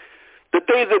mean, the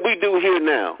things that we do here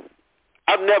now,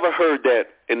 I've never heard that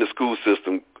in the school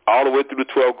system all the way through the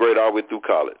 12th grade, all the way through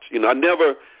college. I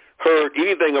never heard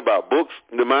anything about books,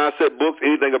 the mindset books,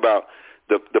 anything about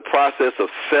the process of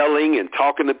selling and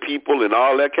talking to people and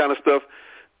all that kind of stuff.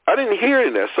 I didn't hear any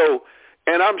of that. So,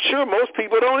 and I'm sure most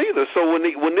people don't either. So when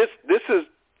this is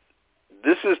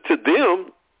to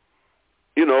them,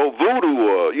 voodoo,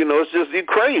 or it's just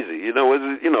crazy,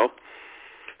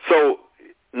 So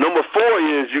number 4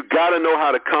 is you got to know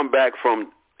how to come back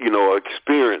from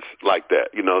experience like that.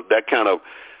 That kind of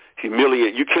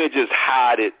humiliate. You can't just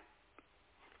hide it.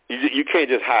 You can't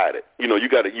just hide it. You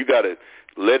got to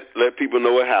let people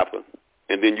know what happened,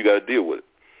 and then you got to deal with it.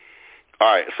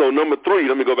 All right. So number 3.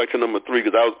 Let me go back to number 3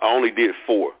 because I only did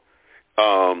 4.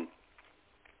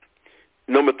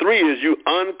 Number 3 is you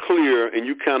unclear and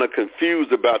you kind of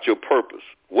confused about your purpose.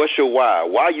 What's your why?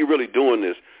 Why are you really doing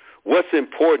this? What's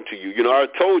important to you? I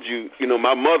told you,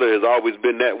 my mother has always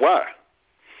been that why.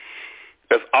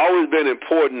 It's always been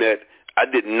important that I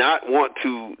did not want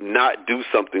to not do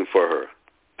something for her.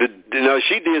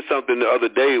 She did something the other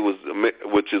day,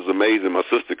 which is amazing. My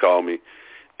sister called me,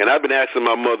 and I've been asking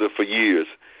my mother for years.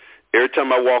 Every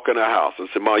time I walk in her house, I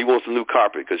said, Mom, you want some new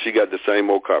carpet? Because she got the same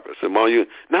old carpet. I said, Mom,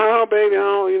 no, baby, I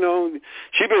don't,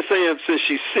 She's been saying since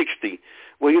she's 60,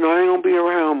 well, I ain't going to be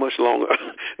around much longer.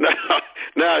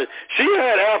 Now, she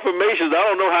had affirmations. I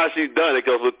don't know how she's done it,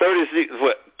 because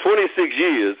for 26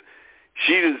 years,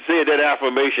 she said that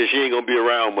affirmation, she ain't going to be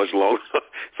around much longer.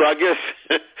 So I guess,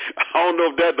 I don't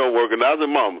know if that don't work. And I said,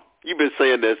 Mama, you've been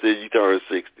saying that since you turned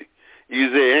 60. You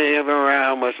say, I ain't been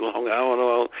around much longer. I don't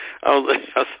know. I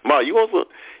said, Mom, you want some?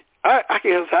 I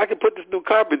can put this new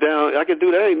carpet down. I can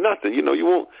do that. Ain't nothing. You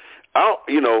won't.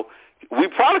 We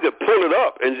probably could pull it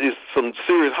up and just some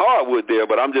serious hardwood there,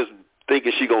 but I'm just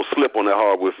thinking she going to slip on that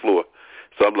hardwood floor.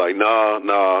 So I'm like, nah.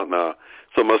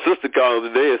 So my sister called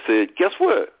today and said, guess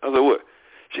what? I said, what?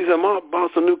 She said, Mom, I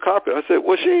bought some new carpet. I said,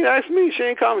 well, she ain't asked me. She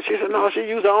ain't called me. She said, no, she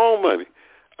used her own money.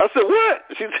 I said, what?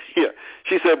 She said, yeah.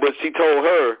 She said, but she told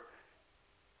her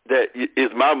that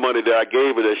it's my money that I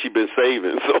gave her that she been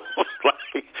saving. So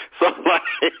I'm like,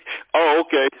 oh,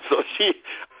 okay. So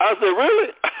I said, really?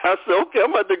 I said, okay,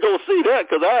 I'm about to go see that,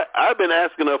 because I've been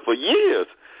asking her for years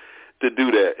to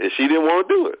do that, and she didn't want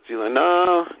to do it. She's like,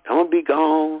 no, I'm going to be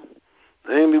gone.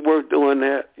 It ain't be worth doing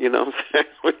that. You know what I'm saying?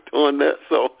 We're doing that.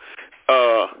 So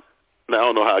now I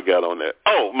don't know how I got on that.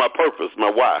 Oh, my purpose, my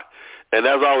why. And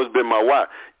that's always been my why.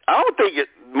 I don't think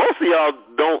most of y'all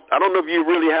don't, I don't know if you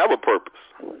really have a purpose.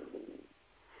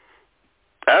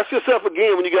 Ask yourself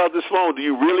again when you get off this phone, do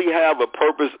you really have a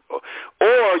purpose?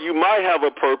 Or you might have a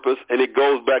purpose, and it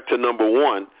goes back to number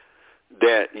 1,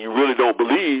 that you really don't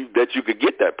believe that you could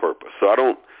get that purpose. So I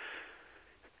don't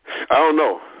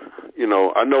know.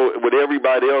 I know what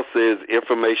everybody else says,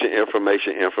 information.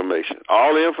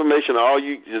 All the information, all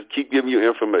you just keep giving you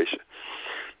information.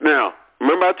 Now,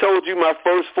 remember I told you my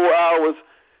first 4 hours,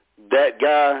 that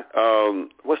guy,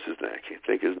 what's his name? I can't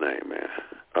think his name, man.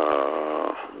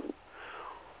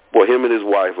 Boy, him and his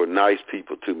wife were nice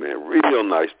people too, man. Real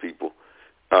nice people.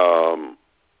 God,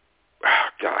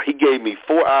 he gave me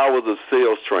 4 hours of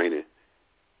sales training.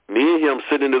 Me and him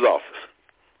sitting in his office.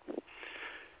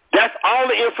 That's all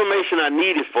the information I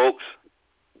needed, folks.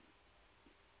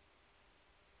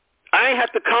 I ain't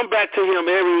have to come back to him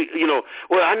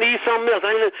well, I need something else.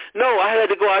 No, I had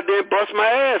to go out there and bust my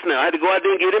ass now. I had to go out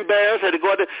there and get embarrassed. I had to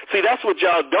go out there. See, that's what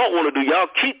y'all don't want to do. Y'all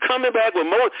keep coming back with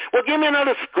more. Well, give me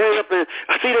another script, and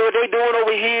I see what they doing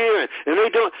over here, and they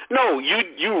doing. No,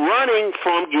 you running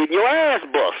from getting your ass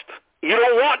bust. You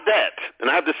don't want that. And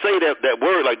I have to say that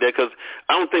word like that because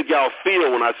I don't think y'all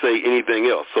feel when I say anything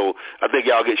else. So I think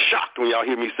y'all get shocked when y'all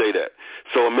hear me say that.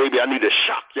 So maybe I need to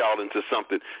shock y'all into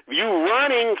something. You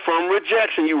running from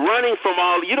rejection. You running from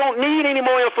you don't need any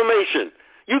more information.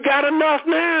 You got enough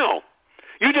now.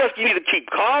 You need to keep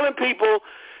calling people,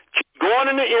 keep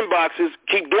going in the inboxes,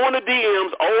 keep doing the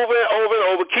DMs over and over and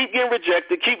over, keep getting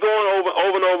rejected, keep going over and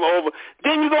over and over.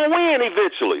 Then you're going to win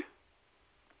eventually.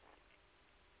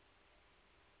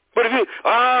 But if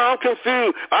I'm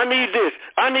confused, I need this,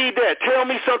 I need that, tell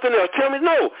me something else,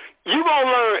 no. You're going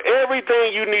to learn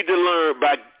everything you need to learn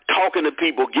by talking to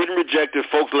people, getting rejected,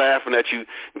 folks laughing at you,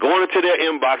 going into their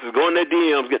inboxes, going to their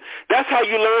DMs. That's how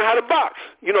you learn how to box.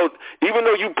 Even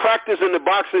though you practice in the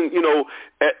boxing,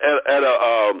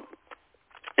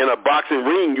 in a boxing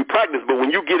ring, you practice. But when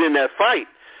you get in that fight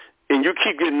and you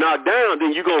keep getting knocked down,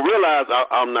 then you're going to realize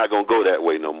I'm not going to go that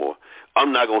way no more.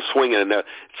 I'm not going to swing it.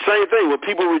 Same thing when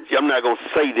people, I'm not going to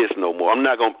say this no more. I'm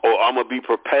going to be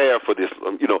prepared for this.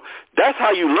 That's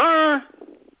how you learn.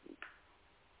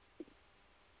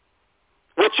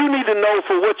 What you need to know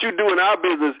for what you do in our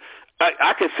business,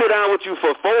 I can sit down with you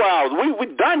for 4 hours.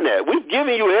 We've done that. We've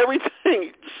given you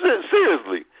everything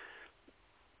seriously.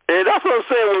 And that's what I'm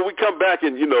saying when we come back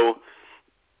and,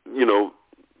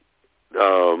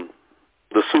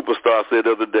 the superstar said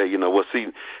the other day,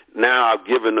 now I've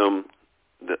given them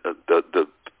the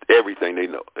everything they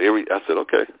know. I said,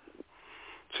 okay.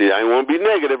 See, I didn't want to be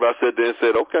negative. I said then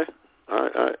said, okay. All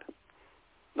right.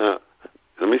 Now,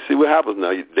 let me see what happens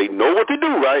now. They know what to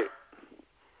do, right?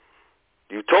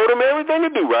 You told them everything to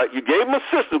do, right? You gave them a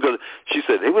system because she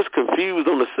said they was confused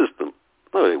on the system.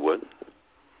 No, they wasn't.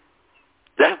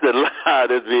 That's the lie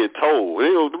that's being told.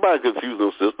 Nobody confused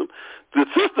on the system. The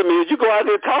system is you go out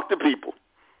there and talk to people.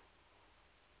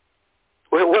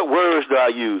 Well, what words do I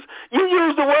use? You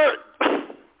use the word.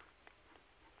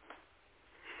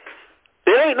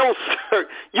 There ain't no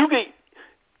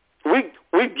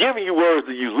we've given you words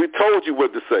to use. We told you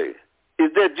what to say.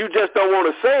 It's that you just don't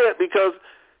want to say it because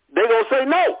they're going to say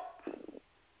no.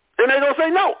 And they're going to say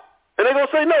no. And they're going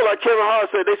to say no, like Kevin Hart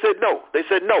said. They said no. They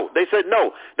said no. They said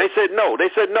no. They said no. They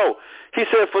said no. He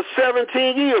said for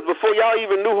 17 years, before y'all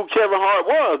even knew who Kevin Hart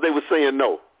was, they were saying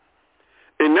no.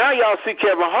 And now y'all see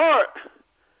Kevin Hart,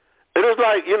 and it's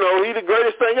like, he's the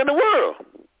greatest thing in the world.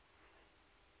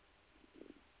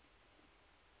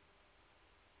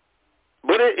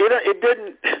 But it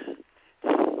didn't.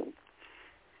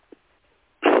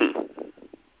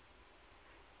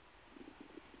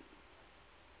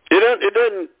 It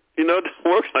doesn't. It doesn't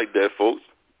work like that, folks.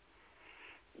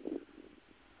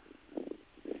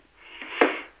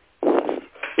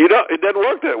 It doesn't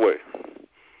work that way.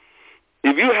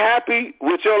 If you're happy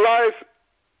with your life,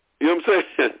 you know what I'm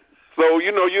saying? So,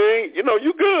 you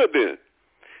good then.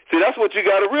 See, that's what you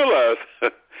got to realize.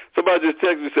 Somebody just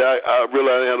texted me and said, I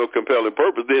realize I have no compelling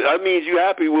purpose. That means you're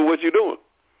happy with what you're doing.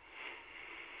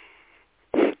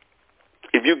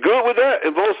 If you're good with that,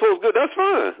 and those folks good, that's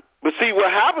fine. But see, what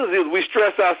happens is we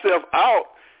stress ourselves out,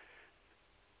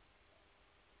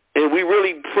 and we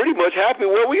really pretty much happy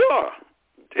where we are.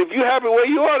 If you're happy where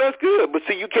you are, that's good. But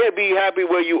see, you can't be happy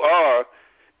where you are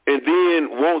and then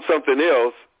want something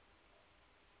else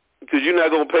because you're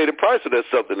not going to pay the price of that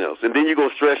something else. And then you're going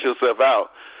to stress yourself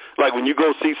out. Like when you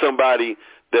go see somebody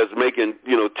that's making,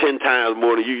 10 times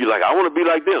more than you, you're like, I want to be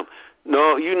like them.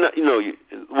 No, you're not,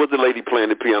 what the lady playing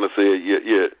the piano said,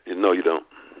 no, you don't.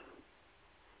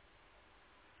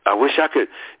 I wish I could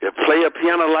play a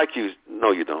piano like you.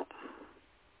 No, you don't.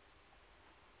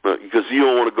 Because you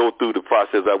don't want to go through the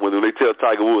process I went through. They tell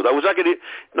Tiger Woods, I wish I could hit.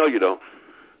 No, you don't.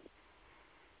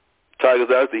 Tiger's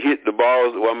I used to hit the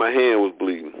balls while my hand was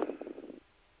bleeding.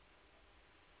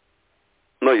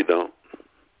 No, you don't.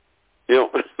 No,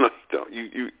 you don't.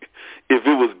 You, if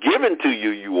it was given to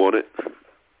you, you want it.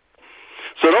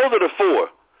 So those are the 4.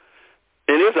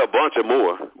 And there's a bunch of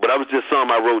more, but I was just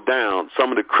some I wrote down.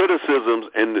 Some of the criticisms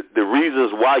and the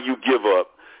reasons why you give up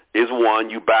is, one,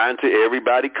 you buy into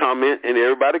everybody comment and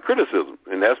everybody criticism,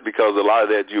 and that's because a lot of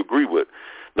that you agree with.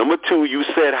 Number 2, you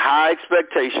set high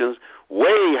expectations,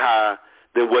 way high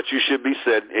than what you should be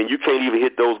setting, and you can't even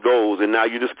hit those goals, and now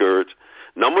you're discouraged.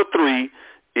 Number 3,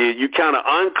 you kind of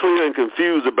unclear and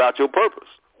confused about your purpose.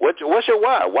 What's your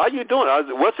why? Why are you doing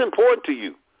it? What's important to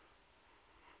you?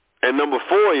 And number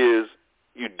 4 is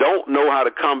you don't know how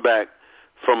to come back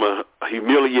from a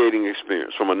humiliating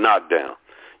experience, from a knockdown.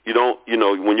 You don't,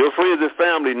 when your friends and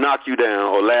family knock you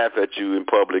down or laugh at you in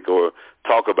public or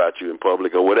talk about you in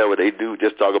public or whatever they do,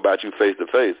 just talk about you face to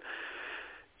face,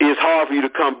 it's hard for you to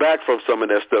come back from some of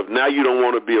that stuff. Now you don't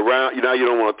want to be around. Now you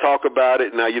don't want to talk about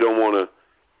it. Now you don't want to,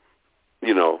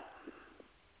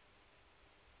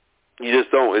 you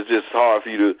just don't. It's just hard for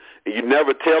you to, and you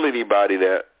never tell anybody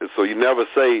that. So you never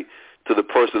say to the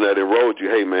person that enrolled you,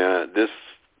 hey, man, this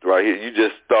right here, you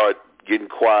just start getting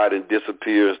quiet and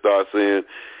disappear and start saying,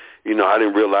 I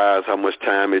didn't realize how much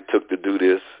time it took to do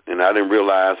this, and I didn't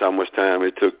realize how much time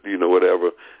it took,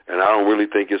 whatever, and I don't really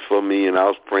think it's for me, and I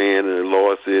was praying, and the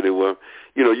Lord said it was,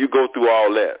 you go through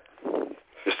all that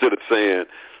instead of saying,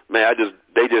 man,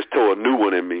 they just tore a new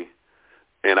one in me,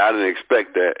 and I didn't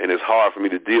expect that, and it's hard for me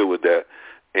to deal with that,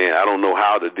 and I don't know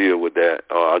how to deal with that,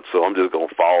 so I'm just going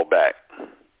to fall back.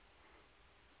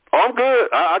 Oh, I'm good.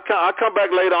 I come back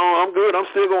later on. I'm good. I'm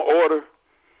still going to order.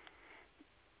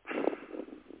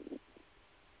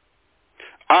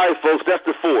 All right, folks, that's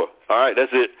the 4. All right,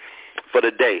 that's it. for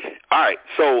the day. All right,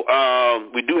 so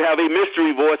we do have a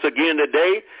mystery voice again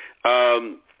today.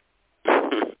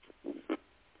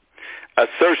 I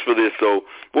searched for this, so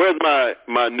where's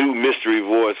my new mystery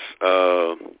voice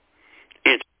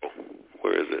intro?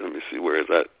 Where is it? Let me see. Where is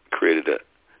that? Created that.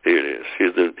 Here it is.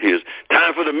 Here's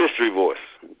time for the mystery voice.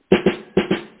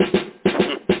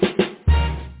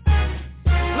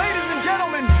 Ladies and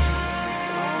gentlemen.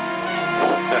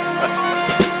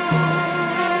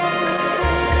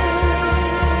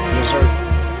 Yes, sir.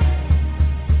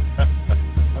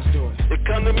 Let's do it. Here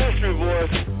come the mystery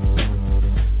voice.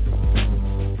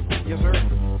 Yes, sir.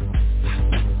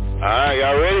 All right,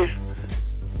 y'all ready?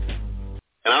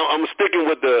 And I'm sticking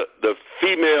with the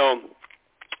female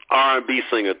R&B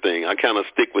singer thing. I kind of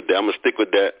stick with that. I'm going to stick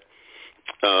with that.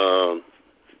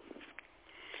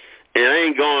 And I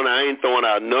ain't throwing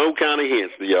out no kind of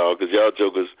hints to y'all because y'all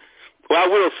jokers. Well, I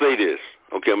will say this.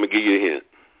 Okay, I'm going to give you a hint.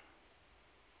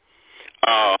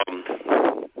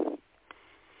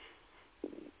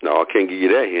 No, I can't give you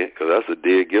that hint because that's a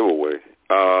dead giveaway.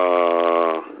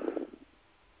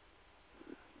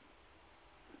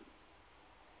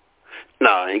 No,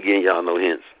 I ain't giving y'all no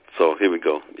hints. So here we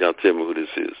go. Y'all tell me who this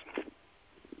is.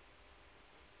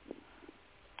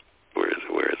 Where is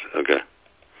it? Okay.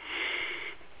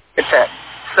 It's that.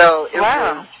 So it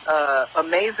was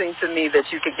amazing to me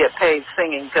that you could get paid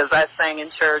singing because I sang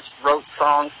in church, wrote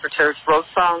songs for church, wrote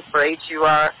songs for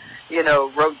HUR,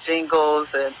 wrote jingles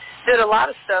and did a lot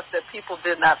of stuff that people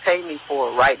did not pay me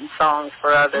for, writing songs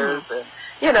for others and,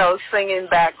 singing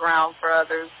background for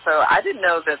others. So I didn't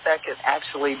know that could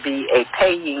actually be a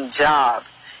paying job,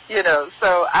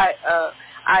 So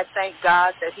I thank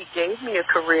God that he gave me a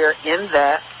career in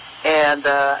that. And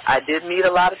I did meet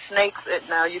a lot of snakes.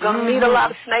 Now, you're going to meet a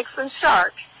lot of snakes and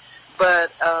sharks,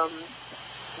 but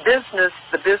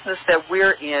the business that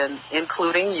we're in,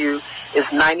 including you, is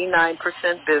 99%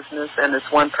 business and it's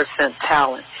 1%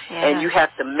 talent. Yeah. And you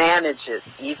have to manage it,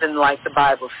 even like the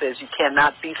Bible says. You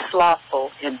cannot be slothful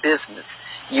in business.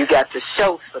 You got to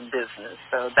show some business.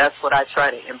 So that's what I try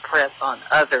to impress on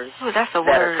others that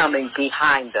are coming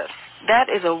behind us. That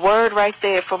is a word right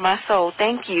there for my soul.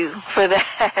 Thank you for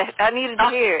that. I needed to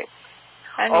hear it.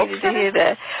 I needed to hear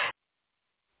that.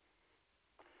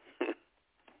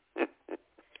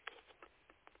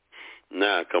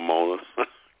 Nah, come on.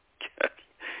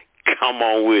 Come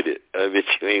on with it. I bet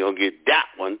you ain't going to get that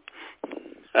one.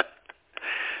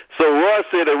 So Roy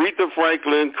said Aretha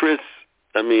Franklin,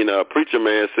 Preacher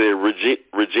Man said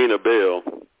Regina Bell.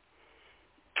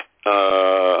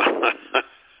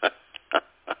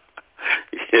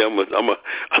 Yeah, I'm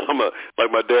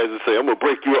like my dad would say, I'm gonna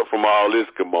break you up from all this,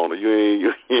 Kimona.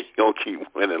 You ain't gonna keep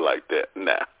winning like that.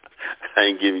 Nah, I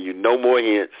ain't giving you no more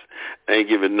hints. I ain't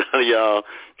giving none of y'all.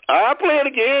 I'll play it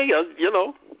again.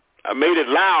 I made it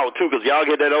loud too, because y'all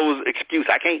get that old excuse.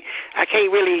 I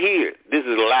can't really hear it. This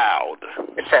is loud.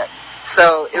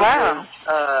 So it was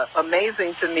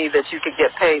amazing to me that you could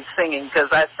get paid singing because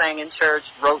I sang in church,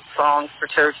 wrote songs for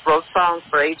church, wrote songs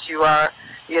for HUR,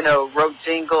 wrote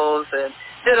jingles and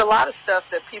did a lot of stuff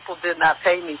that people did not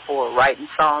pay me for, writing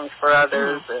songs for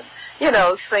others and,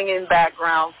 singing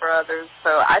background for others. So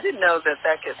I didn't know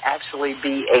that could actually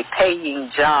be a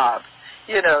paying job,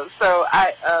 So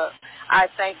I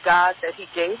thank God that he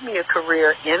gave me a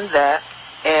career in that.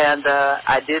 And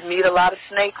I did meet a lot of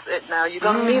snakes. Now, you're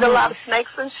going to meet a lot of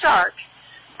snakes and sharks,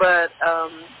 but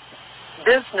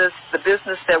the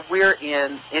business that we're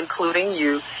in, including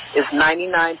you, is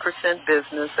 99%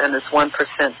 business and it's 1%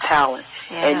 talent.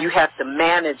 Yeah. And you have to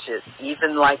manage it,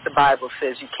 even like the Bible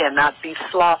says. You cannot be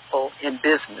slothful in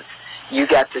business. You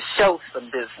got to show some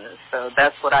business. So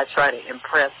that's what I try to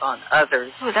impress on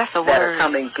others that are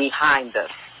coming behind us.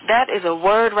 That is a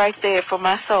word right there for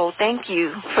my soul. Thank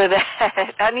you for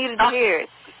that. I needed to hear it.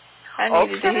 I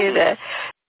needed to hear that.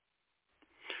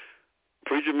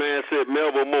 Preacher Man said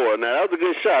Melba Moore. Now, that was a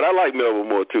good shot. I like Melba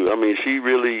Moore, too.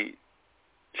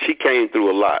 She came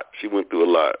through a lot. She went through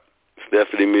a lot.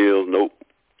 Stephanie Mills, nope.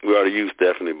 We already used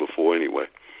Stephanie before anyway.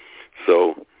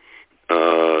 So,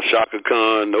 Shaka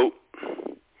Khan, nope.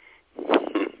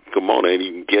 Come on, I ain't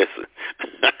even guessing.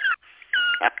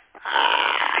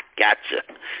 Gotcha.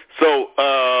 So,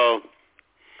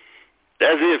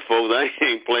 that's it, folks. I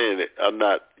ain't playing it. I'm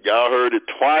not. Y'all heard it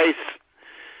twice.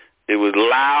 It was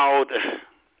loud.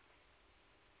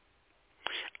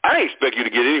 I didn't expect you to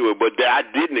get anywhere, but I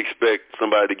didn't expect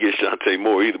somebody to get Shantae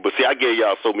Moore either. But see, I gave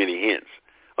y'all so many hints.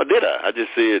 Or did I? I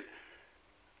just said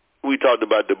we talked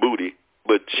about the booty,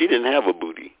 but she didn't have a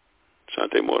booty.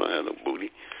 Shantae Moore don't have no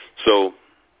booty. So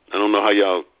I don't know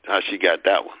how she got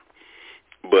that one.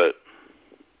 But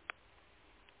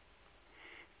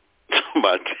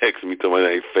Somebody texted me, told me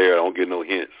that ain't fair. I don't get no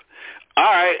hints. All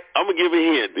right, I'm gonna give a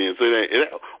hint then. So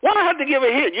why do I have to give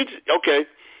a hint? Okay?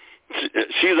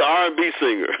 She's an R&B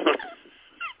singer.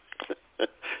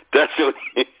 That's your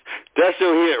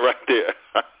hint right there.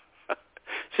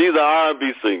 She's an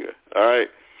R&B singer. All right.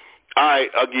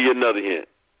 I'll give you another hint.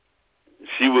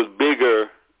 She was bigger.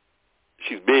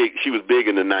 She's big. She was big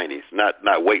in the 90s.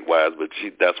 Not weight wise, but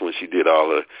that's when she did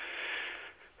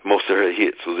most of her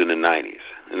hits was in the 90s,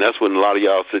 and that's when a lot of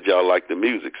y'all said y'all liked the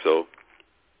music. So,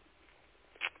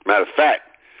 matter of fact,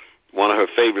 one of her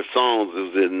favorite songs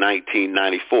was in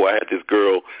 1994. I had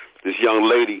this young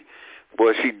lady,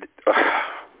 boy,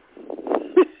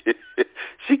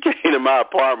 she came to my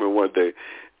apartment one day,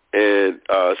 and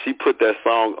she put that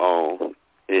song on,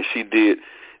 and she did,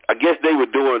 I guess they were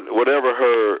doing whatever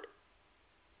her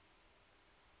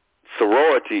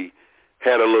sorority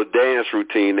had a little dance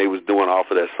routine they was doing off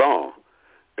of that song.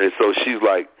 And so she's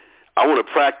like, I want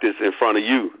to practice in front of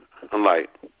you. I'm like,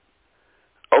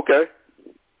 okay.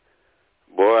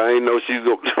 Boy, I ain't know she's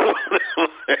going to.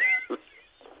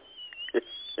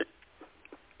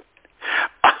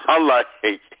 I'm like,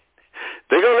 hey,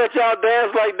 they going to let y'all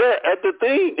dance like that at the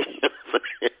thing?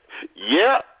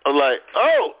 Yeah. I'm like,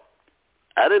 oh,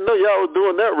 I didn't know y'all was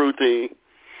doing that routine.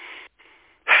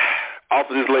 Off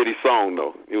of this lady's song,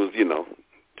 though. It was, it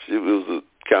was a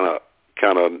kind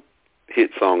of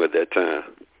hit song at that time.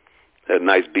 Had a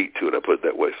nice beat to it, I put it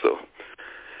that way. So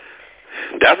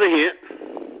that's a hint.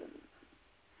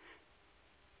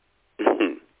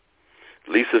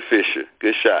 Lisa Fisher.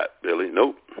 Good shot, Billy.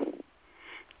 Nope.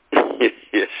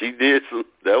 Yeah, she did some.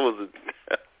 That was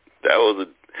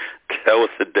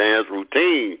a dance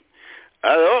routine.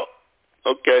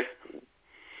 Okay.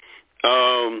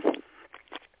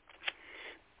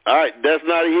 All right, that's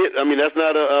not a hit. I mean, that's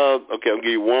not a. Okay, I'll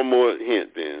give you one more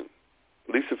hint then.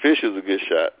 Lisa Fisher's a good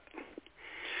shot.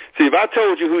 See, if I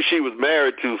told you who she was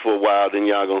married to for a while, then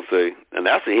y'all gonna say, and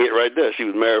that's a hint right there. She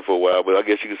was married for a while, but I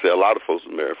guess you could say a lot of folks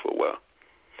was married for a while.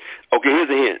 Okay, here's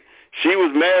a hint. She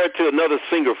was married to another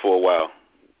singer for a while.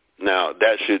 Now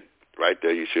that should right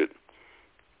there. You should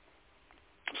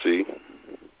see.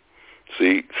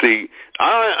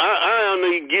 I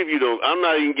don't even give you I'm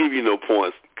not even giving you no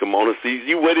points. Come on, see,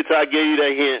 you waited till I gave you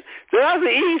that hint. So that was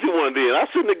an easy one then. I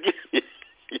shouldn't have given you.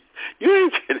 You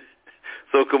ain't get it.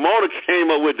 So Kimona came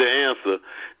up with the answer,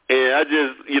 and I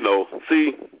just,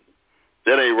 see,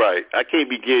 that ain't right. I can't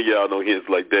be giving y'all no hints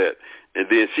like that. And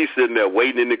then she's sitting there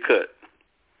waiting in the cut.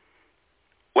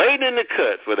 Waiting in the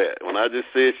cut for that. When I just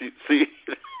said see.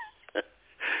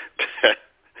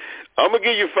 I'm going to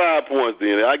give you 5 points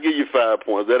then. I'll give you 5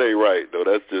 points. That ain't right, though.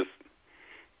 That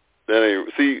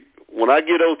ain't, see, when I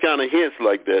get those kind of hints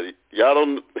like that, y'all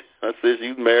don't, I said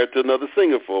she's married to another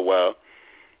singer for a while.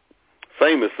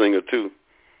 Famous singer, too.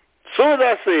 As soon as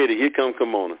I said it, here come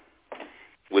Kimona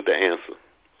with the answer.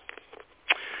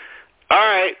 All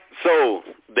right, so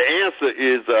the answer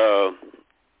is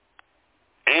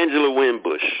Angela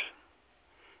Winbush.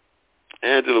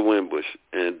 Angela Winbush.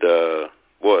 And,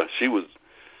 boy, she was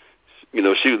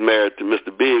married to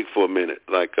Mr. Big for a minute,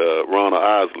 like Ronald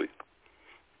Isley.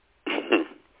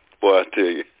 Boy, I tell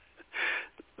you,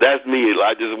 that's me.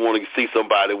 I just want to see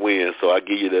somebody win, so I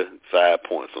give you the 5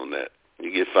 points on that.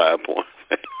 You get 5 points.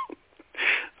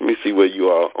 Let me see where you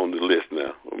are on the list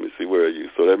now. Let me see, where are you?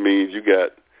 So that means you got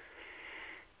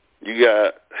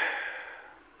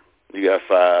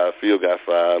 5, Phil got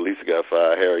 5, Lisa got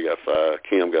 5, Harry got 5,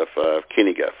 Kim got 5,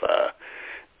 Kenny got 5,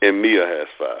 and Mia has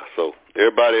 5. So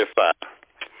everybody at 5.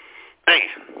 Hey,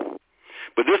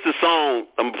 but this is the song,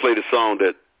 I'm going to play the song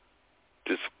that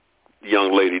this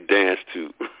young lady danced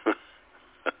to.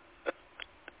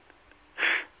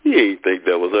 You ain't think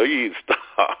that was her. You ain't stop.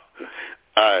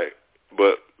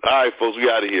 All right, folks, we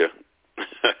out of here.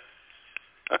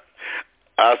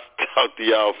 I'll talk to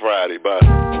y'all Friday. Bye.